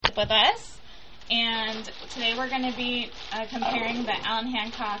sip with us. And today we're going to be comparing the Allen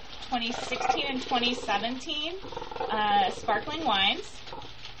Hancock 2016 and 2017 sparkling wines.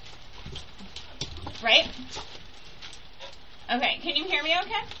 Right? Okay, can you hear me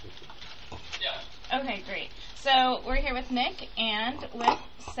okay? Yeah. Okay, great. So we're here with Nick and with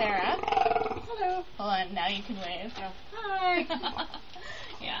Sarah. Hello. Hold on, now you can wave. Oh. Hi.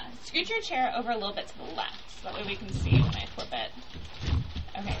 Yeah, scoot your chair over a little bit to the left so that way we can see when I flip it.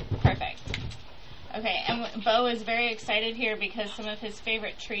 Okay, perfect. Okay, and Bo is very excited here because some of his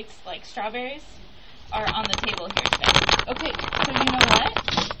favorite treats, like strawberries, are on the table here today. Okay, so you know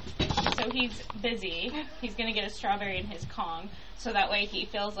what? So he's busy. He's going to get a strawberry in his Kong, so that way he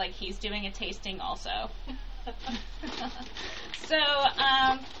feels like he's doing a tasting also. So,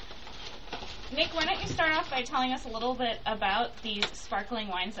 Nick, why don't you start off by telling us a little bit about these sparkling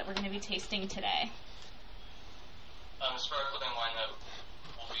wines that we're going to be tasting today? The sparkling wine that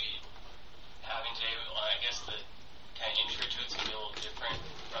we'll be having today, I guess the kind of intro to it's going to be a little different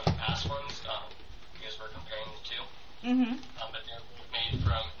from the past ones because we're comparing the two. Mm-hmm. But they're both made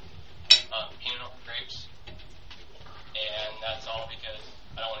from Pinot Noir grapes, and that's all because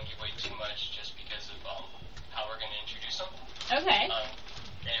I don't want to give away too much just because of how we're going to introduce them. Okay.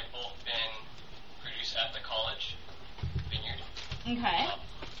 They have both been produced at the college vineyard. Okay.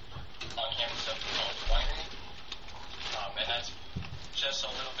 On campus of the college winery. And that's just a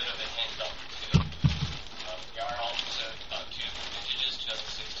little bit of a hint up to we are also two different vintages,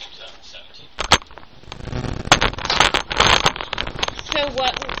 2016, 2017. So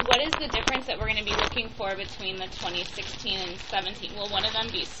what is the difference that we're going to be looking for between the 2016 and 17? Will one of them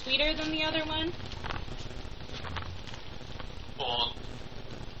be sweeter than the other one? Well,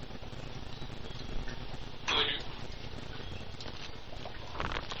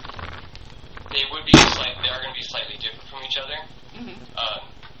 they are going to be slightly different from each other. Mm-hmm.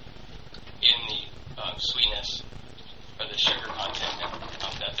 In the sweetness or the sugar content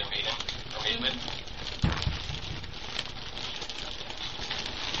that they're made in or made with.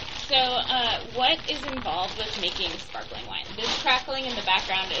 So, what is involved with making sparkling wine? This crackling in the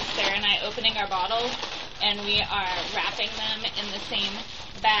background is Sarah and I opening our bottles, and we are wrapping them in the same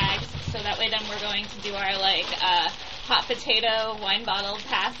bags, so that way then we're going to do our, hot potato wine bottle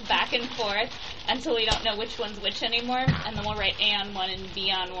pass back and forth until we don't know which one's which anymore, and then we'll write A on one and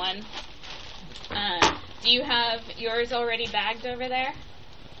B on one. Do you have yours already bagged over there?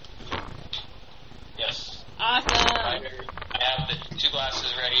 Yes. Awesome. I have the two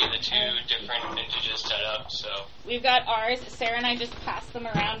glasses ready, the two different vintages set up, so. We've got ours. Sarah and I just passed them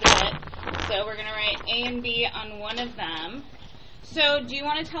around a bit. So we're going to write A and B on one of them. So do you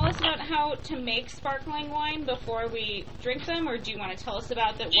want to tell us about how to make sparkling wine before we drink them, or do you want to tell us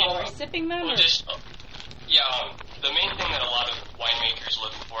about that while we're sipping them? Well, the main thing that a lot of winemakers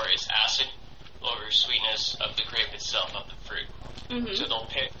look for is acid over sweetness of the grape itself, of the fruit. Mm-hmm. So they'll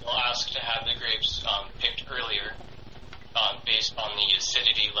ask to have the grapes picked earlier based on the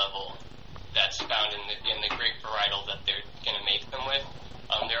acidity level that's found in the grape varietal that they're going to make them with.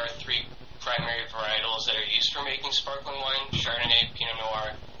 There are three primary varietals that are used for making sparkling wine: Chardonnay, Pinot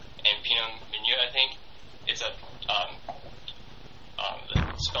Noir, and Pinot Meunier, I think. It's the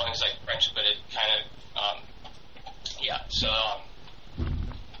spelling's like French, but it kind of, So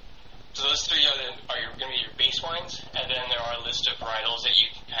those three are going to be your base wines, and then there are a list of varietals that you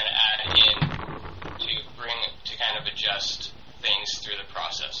can kind of add in to kind of adjust things through the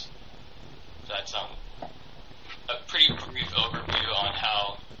process. So that's a pretty brief overview on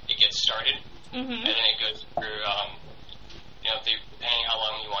how it gets started, Mm-hmm. and then it goes through, depending how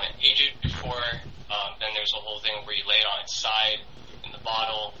long you want to age it before, then there's a whole thing where you lay it on its side in the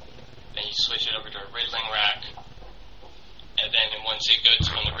bottle, then you switch it over to a riddling rack, and then once it goes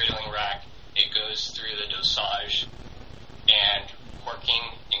from the riddling rack, it goes through the dosage and corking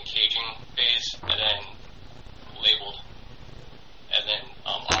and caging phase, and then labeled, and then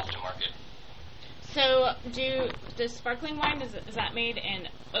off to market. So does sparkling wine, is that made in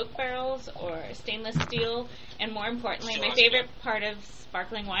oak barrels or stainless steel? And more importantly, my favorite part of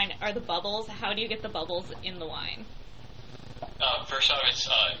sparkling wine are the bubbles. How do you get the bubbles in the wine? First off,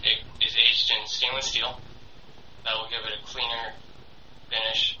 it is aged in stainless steel. That will give it a cleaner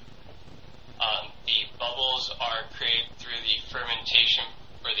finish. The bubbles are created through the fermentation,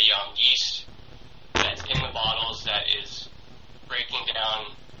 or the yeast that's in the bottles that is breaking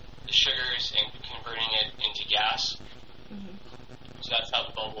down the sugars and converting it into gas. Mm-hmm. So that's how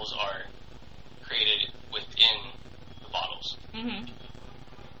the bubbles are created within the bottles. Mm-hmm.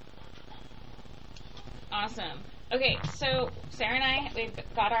 Awesome. Okay, so Sarah and I, we've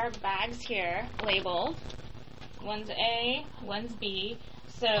got our bags here labeled. One's A, one's B.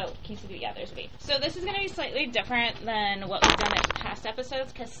 So, quesadilla, yeah, there's a B. So this is going to be slightly different than what we've done in past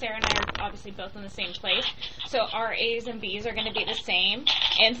episodes because Sarah and I are obviously both in the same place. So our A's and B's are going to be the same.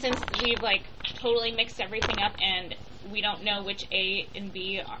 And since we've, like, totally mixed everything up and we don't know which A and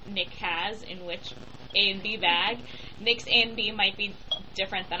B Nick has in which A and B bag, Nick's A and B might be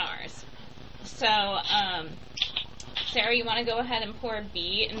different than ours. So, Sarah, you want to go ahead and pour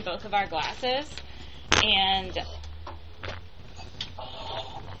B in both of our glasses? And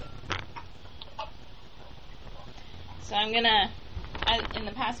so I'm going to, in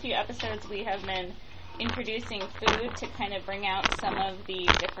the past few episodes, we have been introducing food to kind of bring out some of the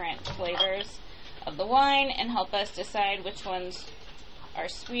different flavors of the wine and help us decide which ones are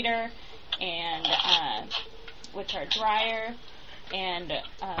sweeter and which are drier. And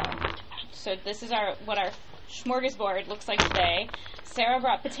so this is what our smorgasbord looks like today. Sarah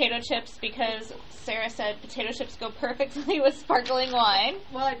brought potato chips because Sarah said potato chips go perfectly with sparkling wine.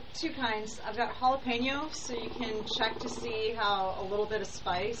 Well, two kinds. I've got jalapeno, so you can check to see how a little bit of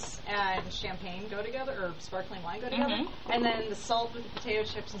spice and champagne go together, or sparkling wine go together. Mm-hmm. And then the salt with the potato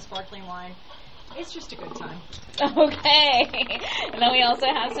chips and sparkling wine. It's just a good time. Okay. And then we also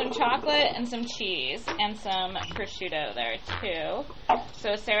have some chocolate and some cheese and some prosciutto there, too.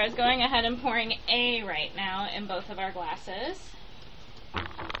 So Sarah's going ahead and pouring A right now in both of our glasses.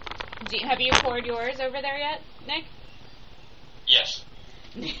 Have you poured yours over there yet, Nick? Yes.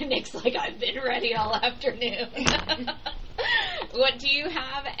 Nick's like, I've been ready all afternoon. What, do you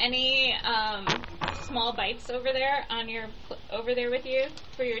have any small bites over there over there with you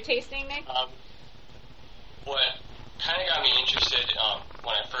for your tasting, Nick? What kind of got me interested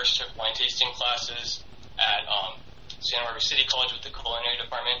when I first took wine tasting classes at Santa Barbara City College with the culinary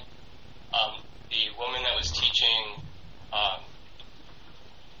department, the woman that was teaching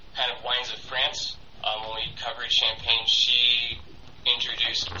kind of wines of France, when we covered Champagne, she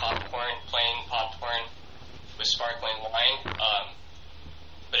introduced popcorn, plain popcorn with sparkling wine,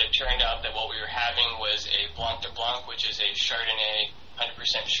 but it turned out that what we were having was a Blanc de Blanc, which is a Chardonnay,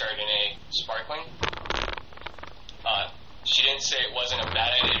 100% Chardonnay sparkling. She didn't say it wasn't a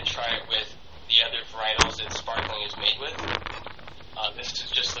bad idea to try it with the other varietals that sparkling is made with. This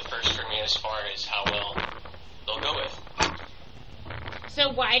is just the first for me as far as how well they'll go with.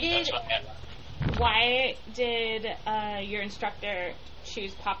 So why That's did your instructor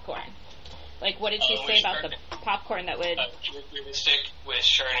choose popcorn? Like, what did she say about the popcorn that would... You stick with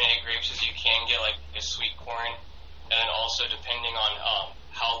Chardonnay grapes as you can get, like, a sweet corn, and then also depending on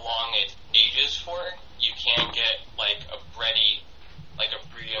how long it ages for, you can get, like, a bready, like a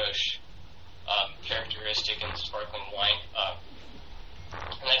brioche characteristic in sparkling wine.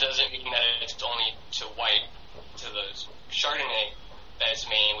 And that doesn't mean that it's only to the Chardonnay that it's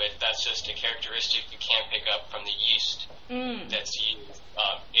made with. That's just a characteristic you can't pick up from the yeast that's used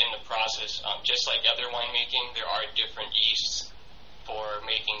in the process. Just like other winemaking, there are different yeasts for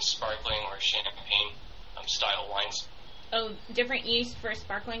making sparkling or champagne style wines. Oh, different yeast for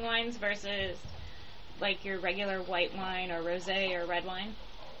sparkling wines versus like your regular white wine or rosé or red wine?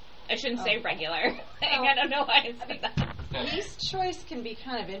 I shouldn't say regular. I don't know why I said that. Yeast choice can be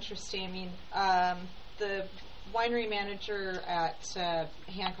kind of interesting. I mean, the winery manager at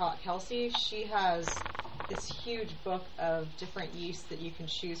Hancock Kelsey, she has this huge book of different yeasts that you can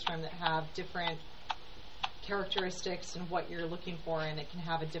choose from that have different characteristics and what you're looking for, and it can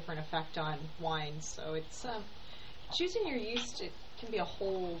have a different effect on wines. So it's choosing your yeast, it can be a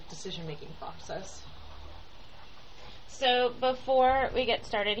whole decision-making process. So before we get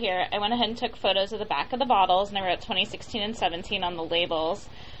started here, I went ahead and took photos of the back of the bottles, and I wrote 2016 and 17 on the labels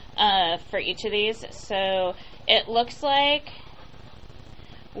for each of these. So it looks like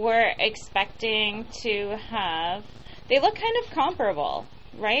we're expecting to have... They look kind of comparable,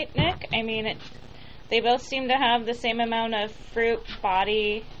 right, Nick? I mean, they both seem to have the same amount of fruit,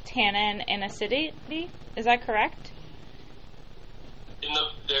 body, tannin, and acidity. Is that correct? They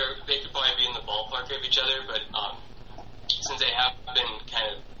could probably be in the ballpark of each other, but since they have been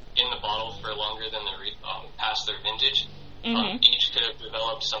kind of in the bottle for longer than they're past their vintage, each could have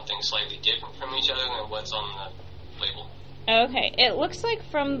developed something slightly different from each other than what's on the label. Okay, it looks like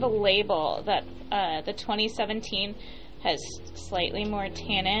from the label that the 2017 has slightly more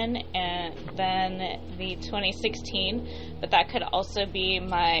tannin than the 2016, but that could also be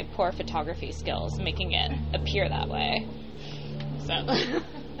my poor photography skills making it appear that way. So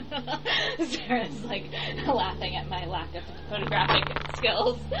Sarah's like laughing at my lack of photographic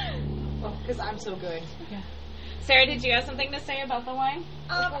skills. Well, because I'm so good. Yeah. Sarah, did you have something to say about the wine?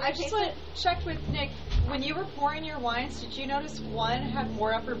 I just checked with Nick. When you were pouring your wines, did you notice one had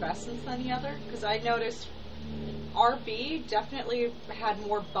more effervescence than the other? Because I noticed RB definitely had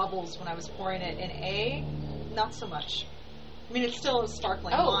more bubbles when I was pouring it. In A, not so much. I mean, it's still a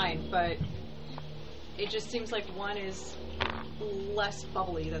sparkling wine, but it just seems like one is less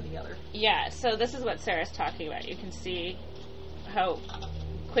bubbly than the other. Yeah, so this is what Sarah's talking about. You can see how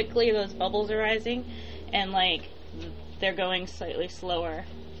quickly those bubbles are rising, and like they're going slightly slower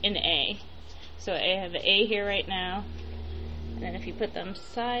in A. So I have A here right now, and then if you put them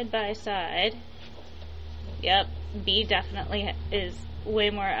side by side, yep, B definitely is way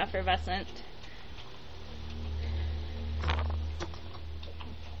more effervescent.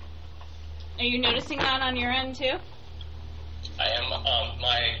 Are you noticing that on your end too? I am.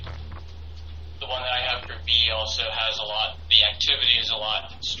 The one that I have for B also has the activity is a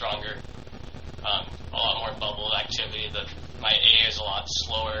lot stronger, a lot more bubble activity. My A is a lot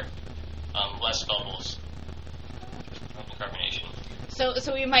slower, less bubbles from carbonation. So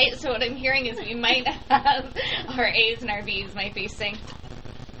what I'm hearing is we might have our A's and our B's might be synced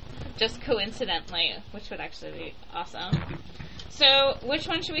just coincidentally, which would actually be awesome. So which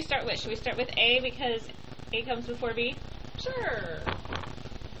one should we start with? Should we start with A because A comes before B? Sure.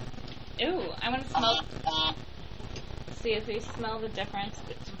 Ooh, I want to smell. See if we smell the difference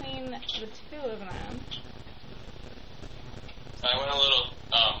between the two of them. I went a little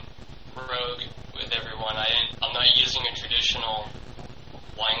rogue with everyone. I'm not using a traditional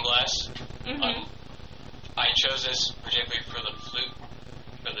wine glass. Mm-hmm. I chose this particularly for the flute,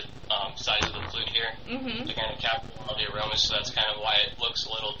 for the size of the flute here, to kind of capture all the aromas. So that's kind of why it looks a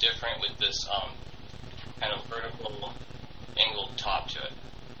little different with this kind of vertical angled top to it.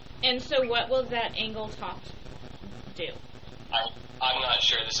 And so what will that angled top do? I'm not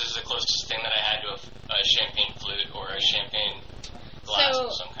sure. This is the closest thing that I had to a champagne flute or a champagne glass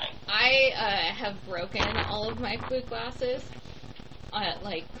of some kind. I have broken all of my flute glasses.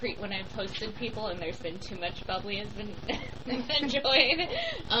 When I've hosted people and there's been too much bubbly has been enjoyed.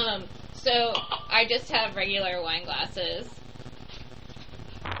 So I just have regular wine glasses.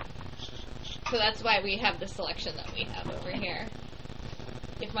 So that's why we have the selection that we have over here.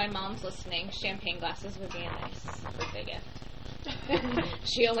 If my mom's listening, champagne glasses would be a nice birthday gift.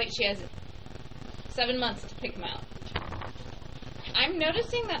 She has 7 months to pick them out. I'm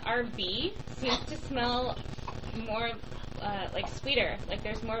noticing that our B seems to smell more like sweeter. Like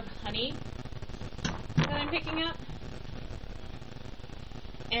there's more of honey that I'm picking up.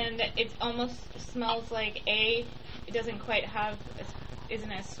 And it almost smells like A, it doesn't quite have,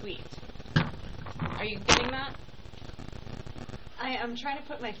 isn't as sweet. Are you getting that? I'm trying to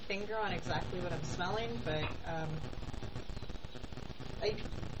put my finger on exactly what I'm smelling, but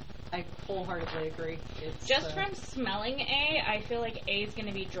I wholeheartedly agree. It's, just from smelling A, I feel like A is going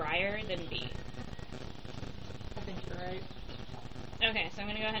to be drier than B. I think you're right. Okay, so I'm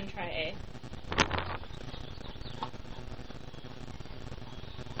going to go ahead and try A.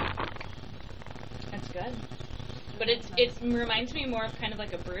 That's good. But it reminds me more of kind of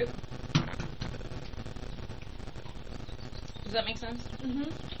like a brut. Does that make sense? Mm-hmm.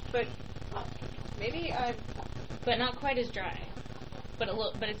 But maybe but not quite as dry. But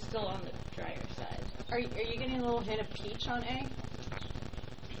it's still on the drier side. Are you getting a little hint of peach on A?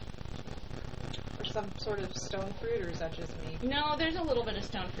 Or some sort of stone fruit, or is that just me? No, there's a little bit of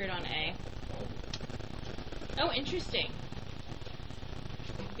stone fruit on A. Oh, interesting.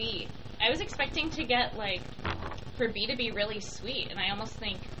 B. I was expecting to get, for B to be really sweet, and I almost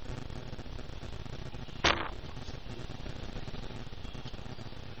think...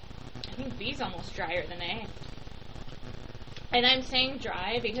 I think B's almost drier than A. And I'm saying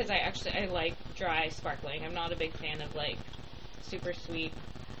dry because I like dry sparkling. I'm not a big fan of, super sweet.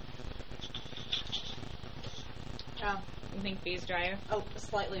 Oh. You think B's drier? Oh,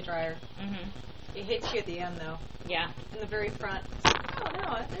 slightly drier. Mm-hmm. It hits you at the end, though. Yeah. In the very front. Oh,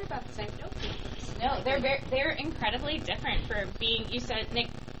 no, they're about the same. Nope. No, they're incredibly different for being, you said, Nick,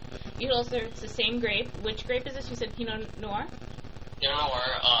 you also, it's the same grape. Which grape is this? You said Pinot Noir? Pinot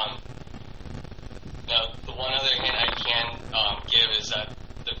Noir, the one other hint I can give is that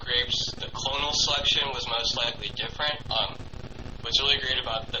the grapes, the clonal selection was most likely different. What's really great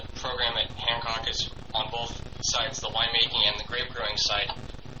about the program at Hancock is on both sides, the winemaking and the grape growing side,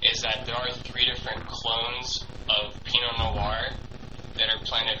 is that there are 3 different clones of Pinot Noir that are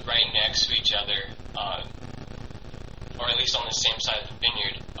planted right next to each other, or at least on the same side of the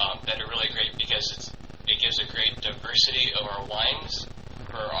vineyard, that are really great because it gives a great diversity of our wines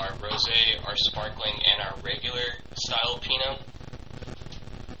for our rosé, our sparkling, and our regular style Pinot.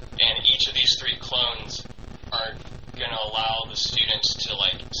 And each of these 3 clones are going to allow the students to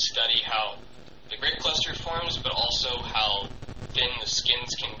study how the grape cluster forms, but also how thin the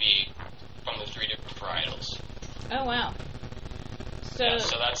skins can be from the 3 different varietals. Oh wow. So Yeah,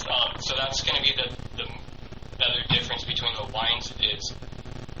 so that's going to be the other difference between the wines is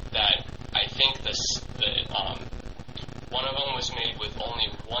that I think one of them was made with only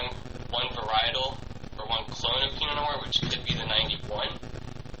one varietal or one clone of Pinot Noir, which could be the 91,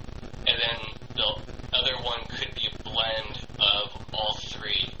 and then the other one could be a blend of all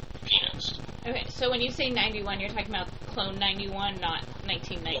three Pinots. okay, so when you say 91, you're talking about clone 91, not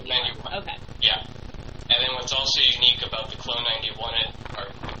 1991. 91. Okay. Yeah. And then what's also unique about the clone 91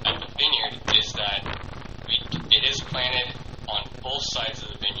 at the vineyard is that it is planted on both sides of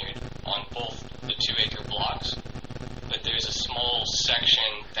the vineyard, on both the 2-acre blocks, but there's a small section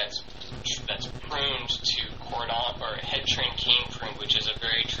that's pruned to cordon or head train cane prune, which is a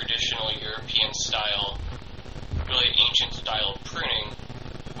very traditional European style, really ancient style of pruning,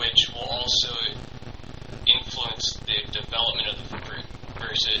 which will also influence the development of the fruit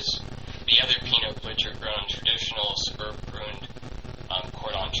versus the other Pinot, which are grown traditional spur pruned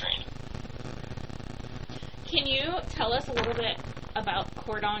cordon trained. Can you tell us a little bit about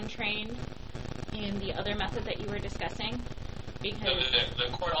cordon trained and the other method that you were discussing? Because the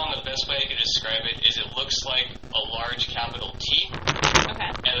cordon, the best way I could describe it is it looks like a large capital T,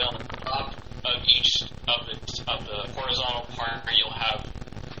 okay. and on the top of each of the horizontal part, you'll have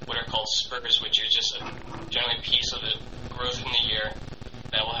what are called spurs, which are just generally a piece of the growth from the year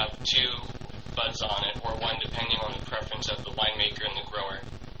that will have 2 buds on it, or 1 depending on the preference of the winemaker and the grower.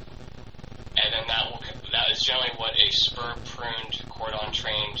 And then that is generally what a spur pruned cordon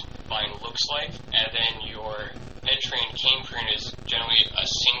trained vine looks like. And then your head trained cane prune is generally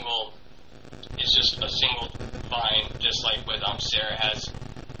just a single vine, just like what Sarah has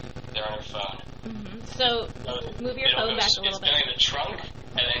there on her phone. Mm-hmm. So move your phone back a little bit. It's generally the trunk,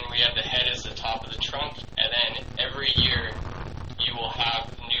 and then we have the head as the top of the trunk, and then every year you will have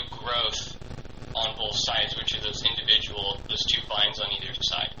new growth on both sides, which are those 2 vines on either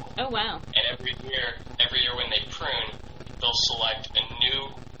side. Oh wow. And every year when they prune, they'll select a new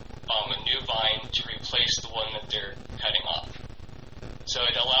vine to replace the one that they're cutting off. So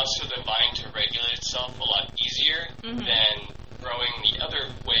it allows for the vine to regulate itself a lot easier than growing the other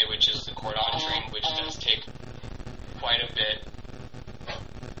way, which is the cordon train, which does take quite a bit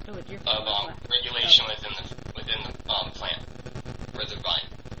of regulation within the plant or the vine.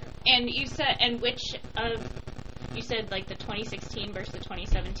 And you said like the 2016 versus the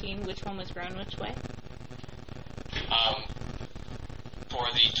 2017. Which one was grown which way? For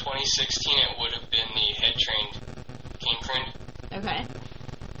the 2016, it would have been the head trained cane prune. Okay.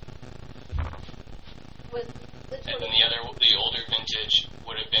 And then the older vintage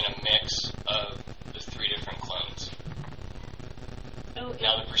would have been a mix of the 3 different clones. Oh.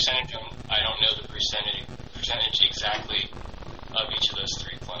 Now the percentage, I don't know the percentage exactly of each of those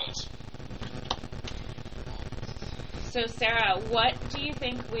 3 clones. So Sarah, what do you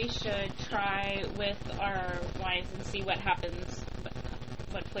think we should try with our wines and see what happens,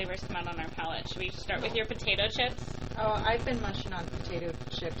 what flavors come out on our palate? Should we start with your potato chips? Oh, I've been munching on potato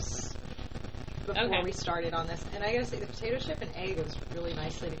chips before we started on this, and I gotta say the potato chip and egg goes really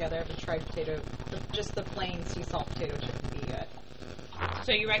nicely together. I haven't tried just the plain sea salt potato chip would be good.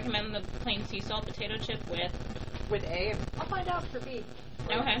 So you recommend the plain sea salt potato chip with egg? I'll find out for B.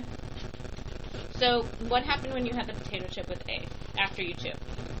 Okay. So what happened when you had the potato chip with egg after you chip?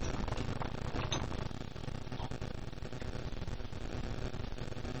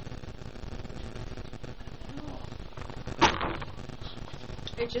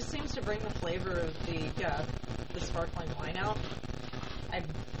 It just seems to bring the flavor of the sparkling wine out.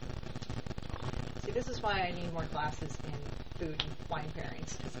 See, this is why I need more classes in food and wine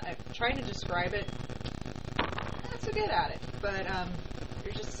pairings, because I'm trying to describe it. Not so good at it, but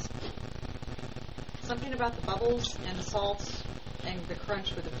there's just something about the bubbles and the salt and the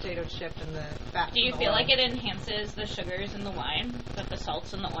crunch with the potato chip and the fat. Do you feel like it enhances the sugars in the wine, with the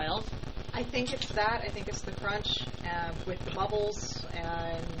salts and the oils? I think it's that. I think it's the crunch with the bubbles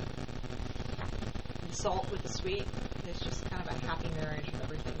and the salt with the sweet. It's just kind of a happy marriage of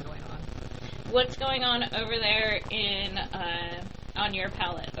everything going on. What's going on over there on your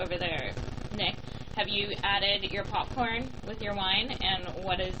palate over there, Nick? Have you added your popcorn with your wine, and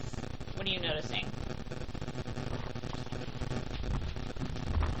what are you noticing?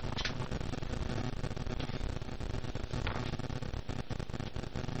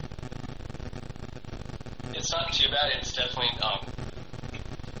 It's not too bad. It's definitely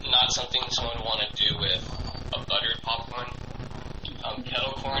not something someone would want to do with a buttered popcorn.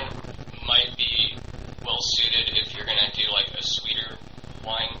 Kettle corn might be well suited if you're going to do like a sweeter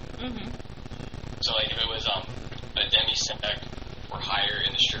wine. Mm-hmm. So like if it was a demi-sec or higher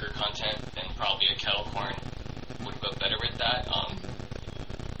in the sugar content, then probably a kettle corn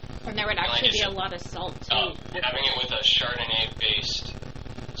And there would like actually I be a said, lot of salt, too. Having it with a Chardonnay-based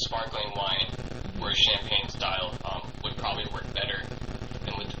sparkling wine or champagne style would probably work better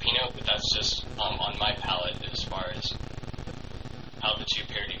than with the Pinot, but that's just on my palate as far as how the two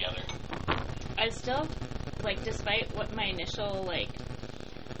pair together. I still, like, despite what my initial, like,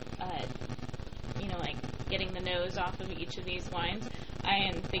 getting the nose off of each of these wines, I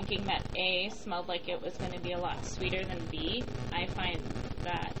am thinking that A smelled like it was going to be a lot sweeter than B. I find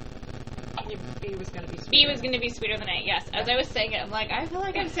that B was going to be sweeter. B was going to be sweeter than A, yes. As I was saying it, I'm like, I feel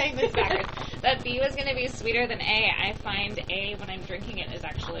like I'm saying this backwards. That B was going to be sweeter than A. I find A, when I'm drinking it, is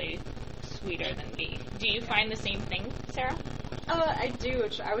actually sweeter than B. Do you find the same thing, Sarah? I do.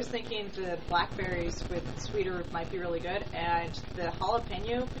 I was thinking the blackberries with sweeter might be really good, and the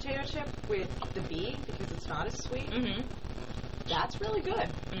jalapeno potato chip with the B, because it's not as sweet, that's really good.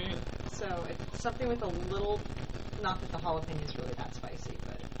 So it's something with a little, not that the jalapeno is really that spicy,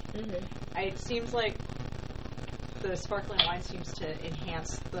 but it seems like the sparkling wine seems to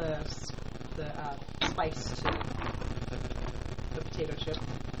enhance the spice to the potato chip.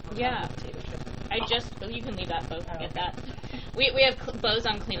 Yeah. Potato chip. You can leave that, Bo. Get that. We have Bo's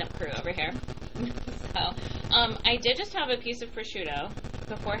on cleanup crew over here. So, I did just have a piece of prosciutto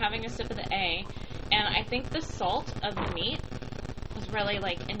before having a sip of the A, and I think the salt of the meat was really,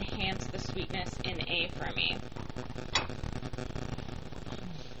 like, enhanced the sweetness in A for me.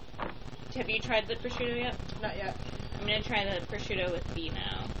 Have you tried the prosciutto yet? Not yet. I'm going to try the prosciutto with B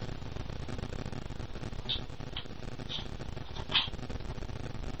now.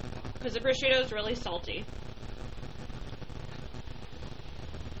 Because the prosciutto is really salty.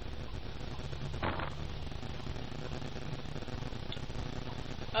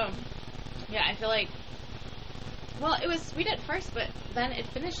 Oh, yeah, I feel like, well, it was sweet at first, but then it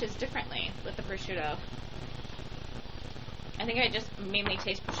finishes differently with the prosciutto. I think I just made me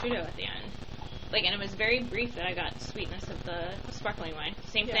taste prosciutto at the end. Like, and it was very brief that I got sweetness of the sparkling wine.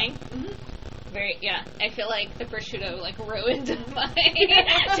 Same thing? Very, yeah. I feel like the prosciutto, like, ruined my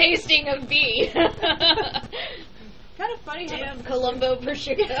tasting of B. Kind of funny how Damn, Colombo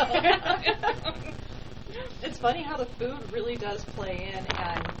prosciutto. It's funny how the food really does play in,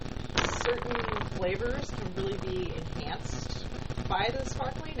 and certain flavors can really be enhanced by the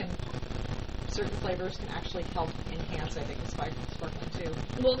sparkling, and certain flavors can actually help enhance, I think, the sparkling too.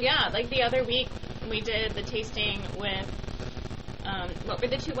 Well, yeah, like the other week we did the tasting with, what were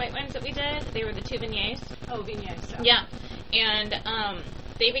the two white wines that we did? They were the two Vignes. Oh, Vignes. Yeah, and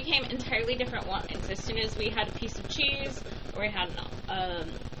they became entirely different wines. As soon as we had a piece of cheese, or we had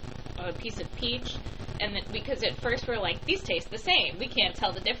a piece of peach, and because at first we were like, these taste the same, we can't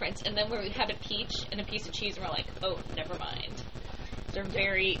tell the difference, and then when we had a peach and a piece of cheese, and we're like, oh, never mind. They're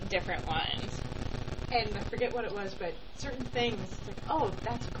very different wines. And I forget what it was, but certain things, it's like, oh,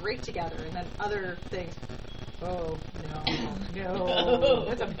 that's great together, and then other things, oh, no,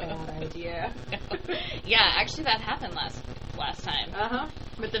 that's a bad idea. Yeah, actually that happened last time.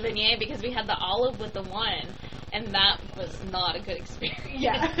 With the Viognier, because we had the olive with the one, and that was not a good experience.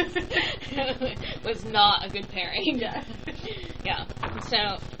 Yeah. It was not a good pairing. Yeah. Yeah.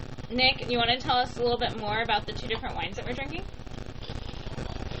 So, Nick, you want to tell us a little bit more about the two different wines that we're drinking?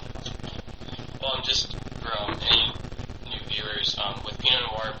 Well, just for any new viewers, with Pinot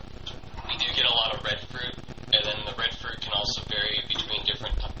Noir, we do get a lot of red fruit, and then the red fruit can also vary between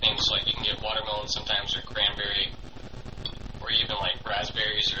different things. Like you can get watermelon sometimes, or cranberry, or even like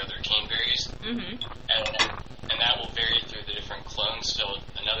raspberries or other caneberries. And that will vary through the different clones. So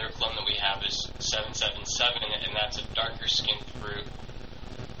another clone that we have is 777, and that's a darker skinned fruit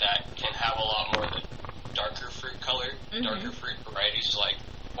that can have a lot more of the darker fruit color, darker fruit varieties, like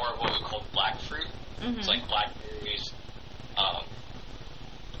more of what we call black fruit. It's like blackberries,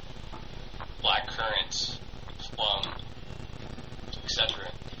 black currants, plum, etc.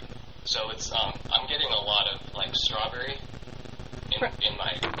 So it's I'm getting a lot of like strawberry in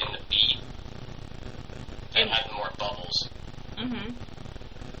the B that had more bubbles. And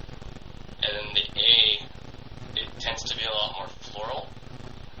then the A, it tends to be a lot more floral.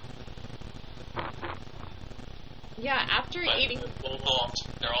 Yeah, after But eating,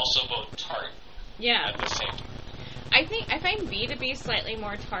 they're also both tart. yeah, At the same time. I find B to be slightly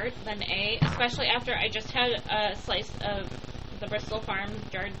more tart than A, especially after I just had a slice of the Bristol Farm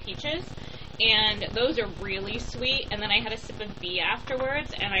jarred peaches, and those are really sweet. And then I had a sip of B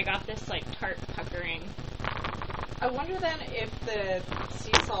afterwards, and I got this like tart puckering. I wonder then if the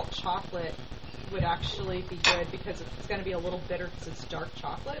sea salt chocolate would actually be good, because it's going to be a little bitter because it's dark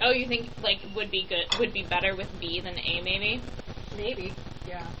chocolate. Oh, you think like would be better with B than A, maybe? Maybe,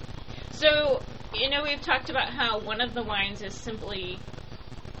 yeah. So, we've talked about how one of the wines is simply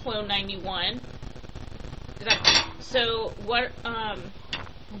Clone 91. So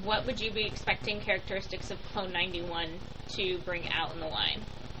what would you be expecting characteristics of Clone 91 to bring out in the wine?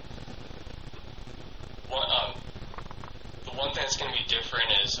 Well, the one thing that's going to be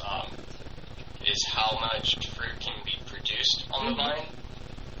different is how much fruit can be produced on the vine,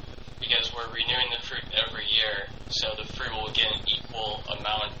 because we're renewing the fruit every year, so the fruit will get an equal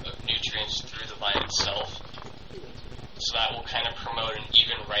amount of nutrients through the vine itself. So that will kind of promote an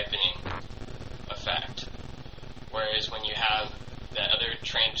even ripening effect. Whereas when you have the other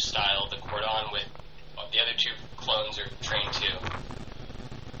trained style, the Cordon, with the other two clones are trained to,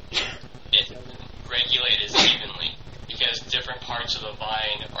 it doesn't regulate as evenly, because different parts of the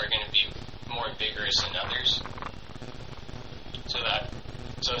vine are going to be more vigorous than others.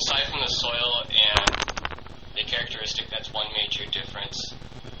 So aside from the soil and the characteristic, that's one major difference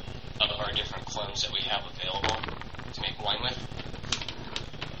of our different clones that we have available to make wine with.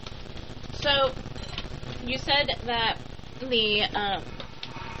 So you said that the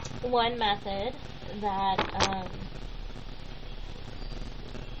one method that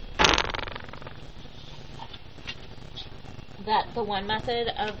the one method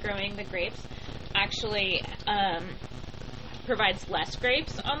of growing the grapes actually provides less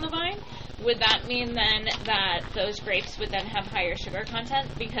grapes on the vine. Would that mean then that those grapes would then have higher sugar content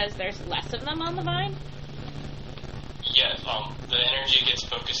because there's less of them on the vine? Yeah, the energy gets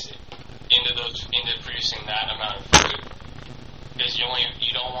focused into producing that amount of fruit, because you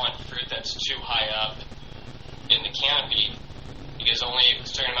don't want fruit that's too high up in the canopy, because only a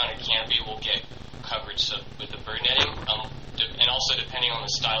certain amount of canopy will get coverage with the bird netting, and also depending on the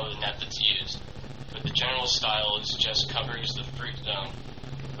style of the net that's used. But the general style is just covers the fruit zone,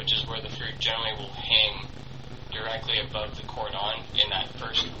 which is where the fruit generally will hang directly above the cordon in that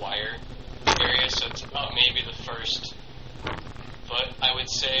first wire area. So it's about maybe the first foot, I would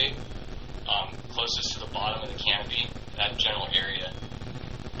say, closest to the bottom of the canopy, that general area.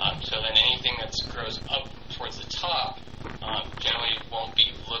 So then anything that grows up towards the top generally won't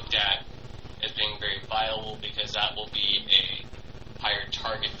be looked at as being very viable, because that will be a higher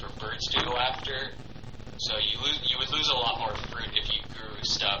target for birds to go after. So you would lose a lot more fruit if you grew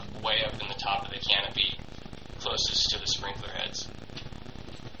stuff way up in the top of the canopy, closest to the sprinkler heads.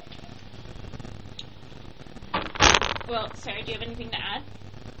 Well, Sarah, do you have anything to add?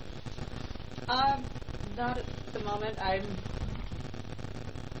 Not at the moment.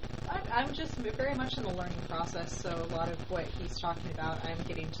 I'm just very much in the learning process, so a lot of what he's talking about I'm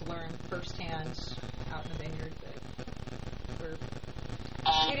getting to learn firsthand out in the vineyard. But we're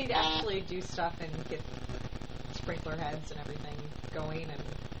getting to actually do stuff and get sprinkler heads and everything going,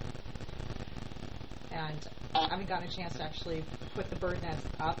 and I haven't gotten a chance to actually put the bird nets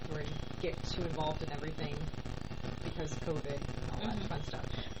up or get too involved in everything because of COVID and all that fun stuff.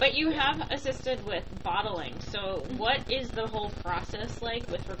 But you have assisted with bottling, so what is the whole process like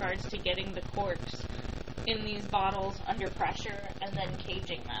with regards to getting the corks in these bottles under pressure and then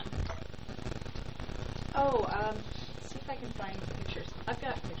caging them? Let's see if I can find pictures. I've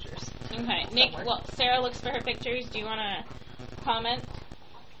got pictures. Okay, Nick, well, Sarah looks for her pictures. Do you want to comment?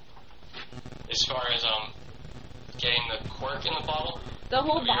 As far as getting the cork in the bottle? The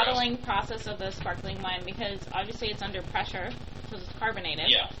whole bottling process of the sparkling wine, because obviously it's under pressure, because it's carbonated.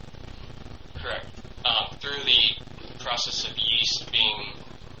 Yeah, correct. Through the process of yeast being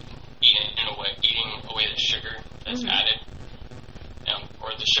eating away the sugar that's added,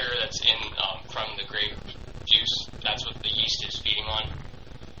 or the sugar that's in from the grape juice, that's what the yeast is feeding on.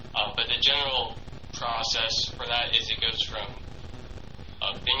 But the general process for that is it goes from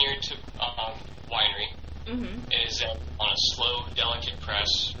a vineyard to winery. It is on a slow, delicate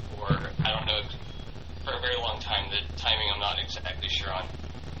press for, I don't know, for a very long time. The timing I'm not exactly sure on.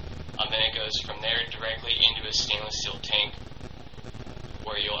 Then it goes from there directly into a stainless steel tank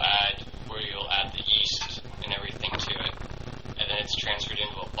where you'll add the yeast and everything to it. And then it's transferred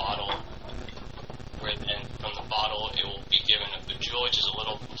into a bottle, where then from the bottle it will be given a bujule, which is a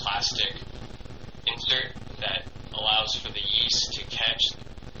little plastic insert that allows for the yeast to catch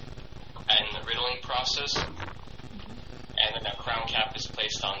in the riddling process, and then a crown cap is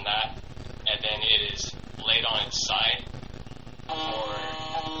placed on that, and then it is laid on its side for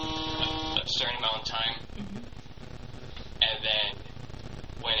a certain amount of time, and then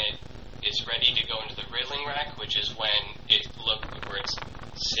when it is ready to go into the riddling rack, which is when where it's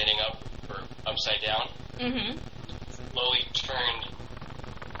sitting up or upside down, slowly turned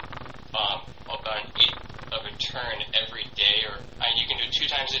about an eighth of a turn every day, or you can do it 2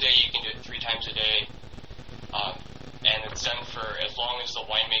 times a day, you can do it 3 times a day, and it's done for as long as the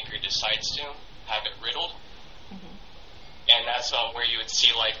winemaker decides to have it riddled. And that's where you would see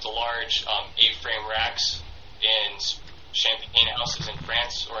like the large A-frame racks in champagne houses in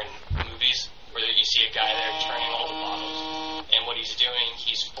France or in movies, where you see a guy there turning all the bottles. And what he's doing,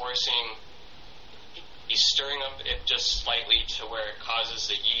 he's stirring up it just slightly to where it causes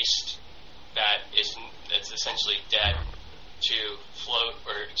the yeast that's essentially dead to float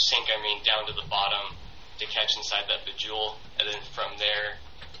or sink, down to the bottom to catch inside that bejewel. And then from there,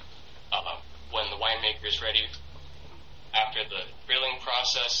 when the winemaker is ready, after the grilling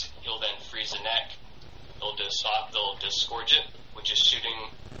process, he'll then freeze the neck. They'll disgorge it, which is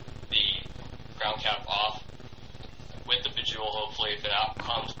shooting the crown cap off with the bejewel. Hopefully,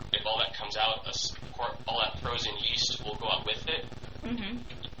 if all that comes out, all that frozen yeast will go out with it. Mm-hmm.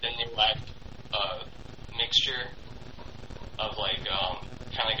 Then you add a mixture of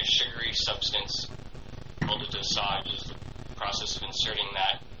kind of like a sugary substance called a dosage, is the process of inserting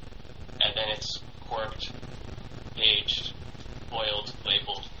that, and then it's corked, aged, boiled,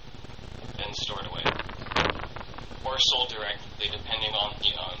 labeled, then stored away, or sold directly, depending on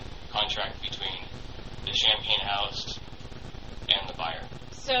the contract between the champagne house and the buyer.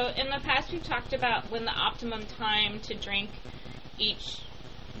 So in the past, we've talked about when the optimum time to drink each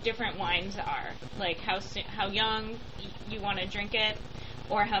different wines are, like how young you want to drink it,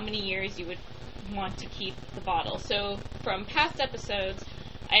 or how many years you would want to keep the bottle. So from past episodes,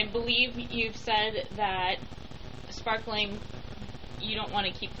 I believe you've said that sparkling, you don't want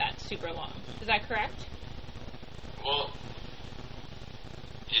to keep that super long. Is that correct? Well,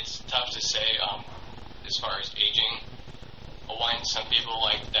 it's tough to say as far as aging a wine. Some people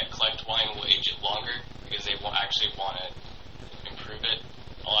that collect wine will age it longer because they will actually want to improve it.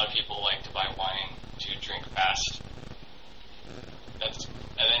 A lot of people like to buy wine to drink fast.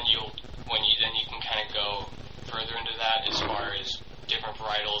 And then you can kind of go further into that as far as different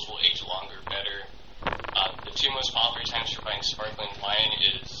varietals will age longer, better. The two most popular times for buying sparkling wine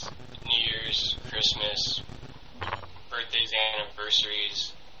is New Year's, Christmas, birthdays,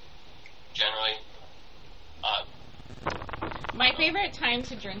 anniversaries, generally. My favorite time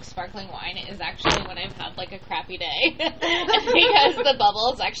to drink sparkling wine is actually when I've had a crappy day because the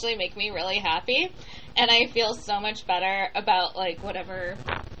bubbles actually make me really happy and I feel so much better about whatever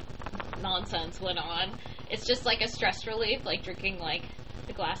nonsense went on. It's just a stress relief, drinking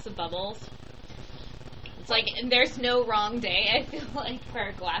a glass of bubbles. It's there's no wrong day, I feel for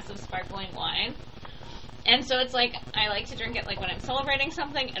a glass of sparkling wine. And so it's I like to drink it when I'm celebrating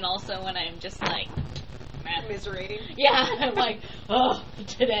something and also when I'm just Commiserating. Yeah, I'm oh,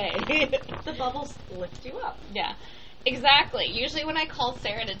 today. The bubbles lift you up. Yeah, exactly. Usually when I call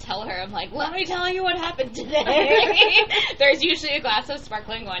Sarah to tell her, I'm let me tell you what happened today. There's usually a glass of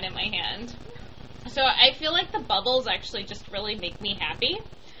sparkling wine in my hand. So I feel the bubbles actually just really make me happy.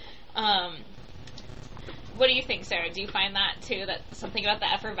 What do you think, Sarah? Do you find that too, that something about the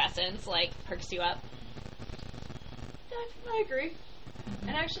effervescence perks you up? I agree.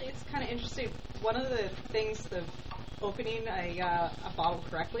 And actually, it's kind of interesting. One of the things of opening a bottle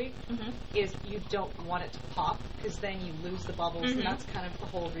correctly is you don't want it to pop, because then you lose the bubbles, and that's kind of the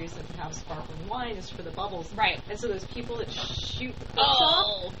whole reason to have sparkling wine is for the bubbles. Right. And so those people that shoot the corks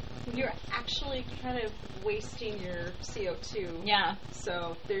off, you're actually kind of wasting your CO2. Yeah.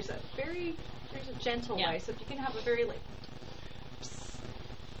 So there's a gentle way. So if you can have a very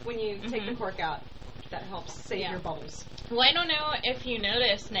when you take the cork out, that helps save your bubbles. Well, I don't know if you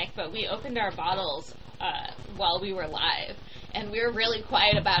noticed, Nick, but we opened our bottles while we were live, and we were really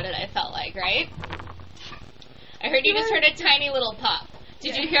quiet about it, I felt right? I heard you just heard a tiny little pop.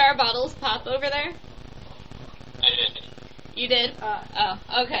 Did you hear our bottles pop over there? I did. You did?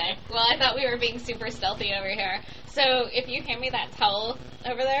 Oh, okay. Well, I thought we were being super stealthy over here. So, if you hand me that towel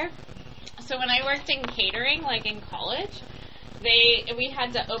over there. So, when I worked in catering, in college, we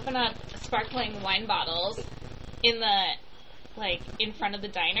had to open up sparkling wine bottles in front of the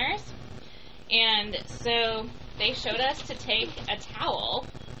diners. And so they showed us to take a towel.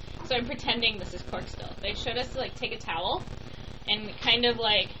 So I'm pretending this is cork still. They showed us to take a towel and kind of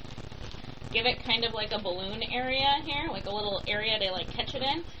give it kind of a balloon area here, a little area to catch it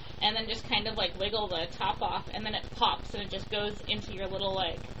in, and then just kind of wiggle the top off, and then it pops and it just goes into your little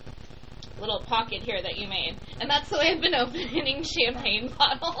little pocket here that you made. And that's the way I've been opening champagne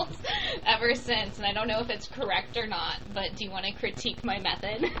bottles ever since. And I don't know if it's correct or not, but do you want to critique my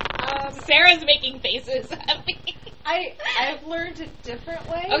method? Sarah's making faces at me. I've learned a different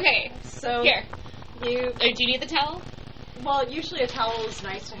way. Okay. So here. Do you need the towel? Well, usually a towel is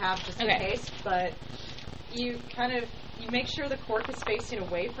nice to have just in case, but you make sure the cork is facing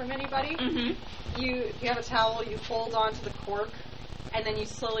away from anybody. If you have a towel, you hold on to the cork, and then you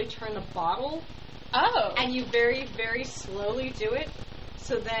slowly turn the bottle Oh. And you very, very slowly do it,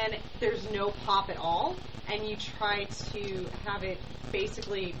 so then there's no pop at all, and you try to have it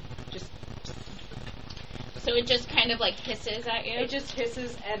basically just... So it just kind of like hisses at you? It just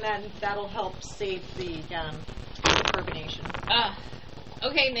hisses, and then that'll help save the carbonation.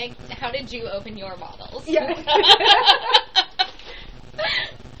 Okay, Nick, how did you open your bottles? Yeah.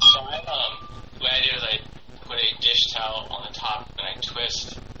 So what I do is I put a dish towel on the top and I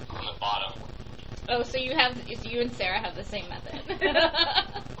twist on the bottom. Oh, so you and Sarah have the same method.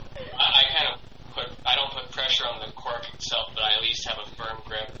 I don't put pressure on the cork itself, but I at least have a firm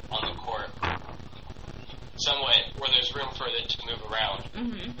grip on the cork, somewhat where there's room for it to move around.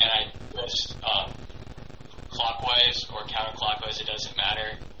 Mm-hmm. And I twist clockwise or counterclockwise, it doesn't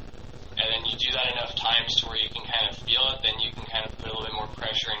matter. And then you do that enough times to where you can kind of feel it, then you can kind of put a little bit more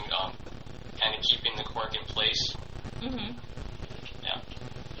pressure in kind of keeping the cork in place. Mm-hmm. Yeah.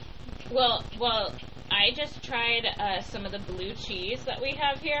 Well, I just tried some of the blue cheese that we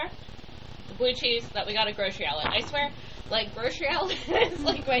have here. The blue cheese that we got at Grocery Outlet. I swear, like, Grocery Outlet is,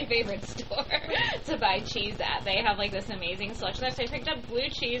 like, my favorite store to buy cheese at. They have, like, this amazing selection there. So I picked up blue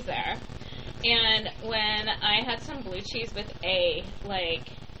cheese there. And when I had some blue cheese with like,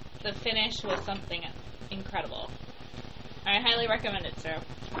 the finish was something incredible. I highly recommend it, sir.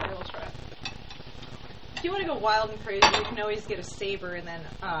 I will try it. If you want to go wild and crazy, you can always get a saber and then,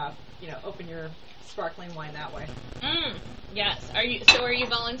 open your sparkling wine that way. Yes. Are you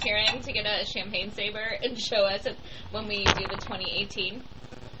volunteering to get a champagne saber and show us when we do the 2018?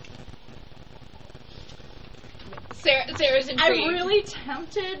 Sarah's intrigued. I'm really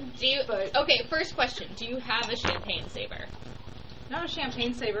tempted. Okay, first question. Do you have a champagne saber? Not a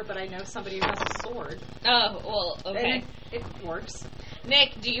champagne saber, but I know somebody who has a sword. Oh, well, okay. And it works.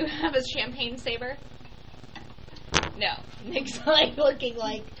 Nick, do you have a champagne saber? No. Nick's like looking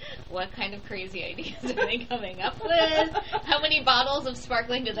like, what kind of crazy ideas are they coming up with? How many bottles of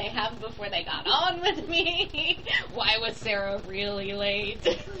sparkling did they have before they got on with me? Why was Sarah really late?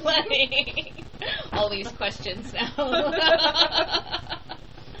 Like, all these questions now.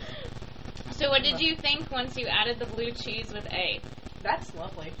 So what did you think once you added the blue cheese with A? That's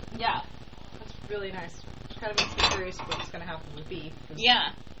lovely. Yeah. That's really nice. Which kind of makes me curious what's going to happen with B.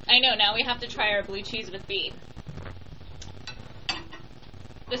 Yeah. I know. Now we have to try our blue cheese with B.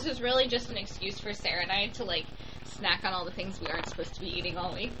 This is really just an excuse for Sarah and I to, like, snack on all the things we aren't supposed to be eating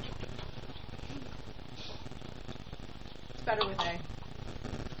all week. It's better with A.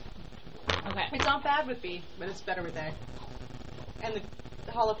 Okay. It's not bad with B, but it's better with A. And the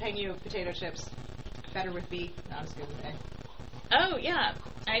jalapeno potato chips, better with B, not as good with A. Oh, yeah.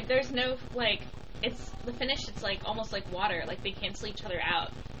 There's no, like, it's, the finish, it's, like, almost like water. Like, they cancel each other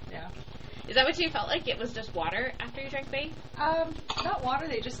out. Yeah. Is that what you felt like? It was just water after you drank B? Not water,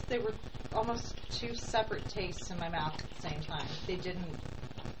 they were almost two separate tastes in my mouth at the same time. They didn't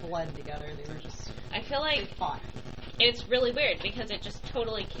blend together, they were just... I feel like fought. It's really weird because it just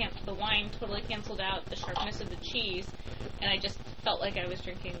totally the wine totally canceled out the sharpness of the cheese, and I just felt like I was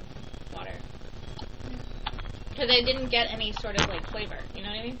drinking water. Because I didn't get any sort of, like, flavor, you know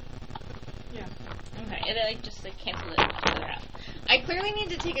what I mean? Yeah. Okay, it just canceled it out. I clearly need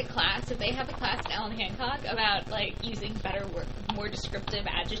to take a class, if they have a class now in Hancock, about, like, using better, more descriptive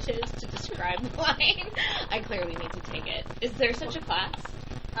adjectives to describe wine. I clearly need to take it. Is there such a class?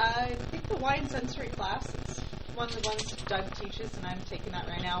 I think the wine sensory class, it's one of the ones Doug teaches, and I'm taking that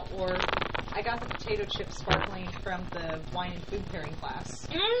right now. Or I got the potato chip sparkling from the wine and food pairing class.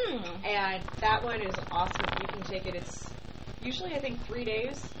 And that one is awesome. You can take it. It's usually, I think, 3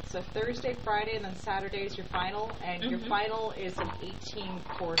 days. So Thursday, Friday, and then Saturday is your final. And your final is an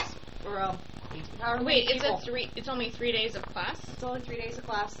 18-course, or 18. Wait, it's only 3 days of class? It's only 3 days of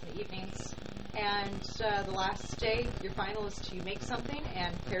class in the evenings. And the last day, your final is to make something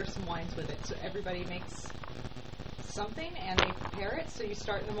and pair some wines with it. So everybody makes something and they prepare it. So you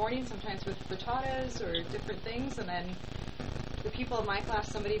start in the morning, sometimes with frittatas or different things, and then the people in my class,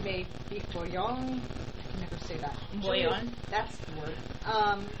 somebody made beef bouillon. I can never say that. Bouillon? That's the word.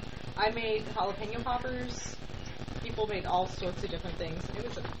 I made jalapeno poppers. People made all sorts of different things.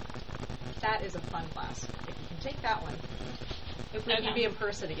 That is a fun class. If you can take that one. If we can be in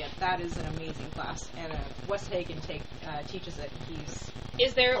person again, that is an amazing class, and Wes Hagen teaches it.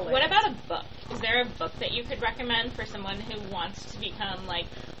 Is there? hilarious. What about a book? Is there a book that you could recommend for someone who wants to become, like,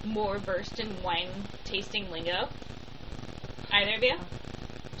 more versed in wine tasting lingo? Either of you?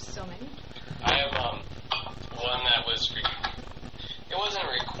 So many. I have one that was it wasn't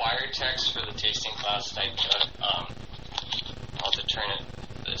a required text for the tasting class that I took. I'll have to turn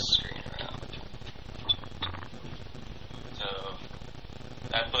this screen around. So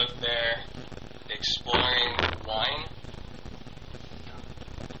that book there, it exploring wine.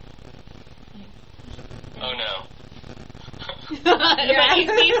 Oh no. But you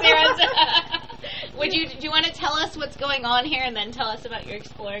see Sarah's. Do you want to tell us what's going on here, and then tell us about your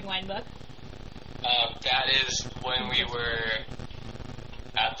exploring wine book? That is when we were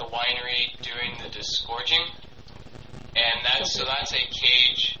at the winery doing the disgorging, and that's a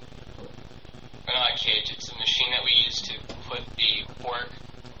cage. Well, not a cage. It's a machine that we use to put the cork.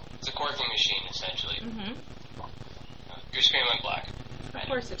 It's a corking machine, essentially. Mm-hmm. Your screen went black. Of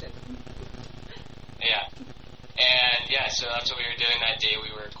course it did. Yeah. And yeah, so that's what we were doing that day.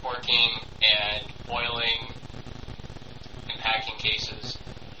 We were corking and boiling and packing cases.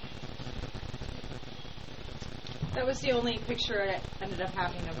 That was the only picture I ended up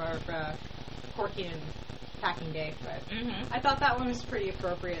having of our corking and packing day, but I thought that one was pretty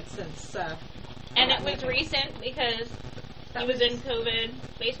appropriate since... and it was recent because he was in COVID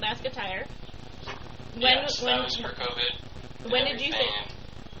face mask attire. That was for COVID. When did you think...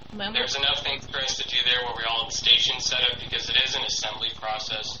 There's enough things for us to do there where we all had stations set up because it is an assembly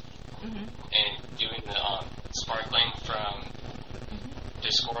process. And doing the sparkling from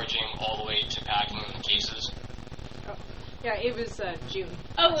disgorging all the way to packing in the cases. Oh. Yeah, it was June.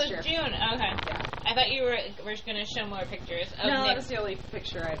 Oh, it was year. June. Okay. Yeah. I thought you were going to show more pictures. Of No, Nick. that was the only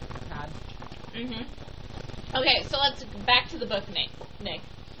picture I had. Okay, so let's back to the book, Nick.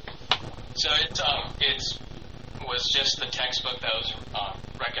 So it was just the textbook that was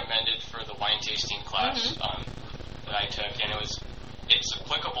recommended for the wine tasting class that I took, and it's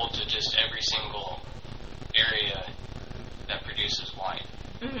applicable to just every single area that produces wine.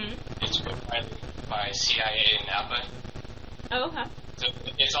 It's put by CIA and Napa. Oh, okay. So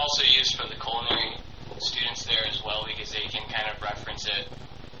it's also used for the culinary students there as well because they can kind of reference it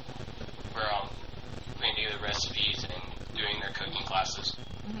for putting together recipes and doing their cooking classes.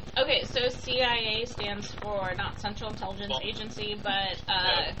 Okay, so CIA stands for not Central Intelligence Agency, but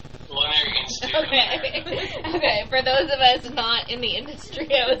Culinary Institute. Okay. For those of us not in the industry,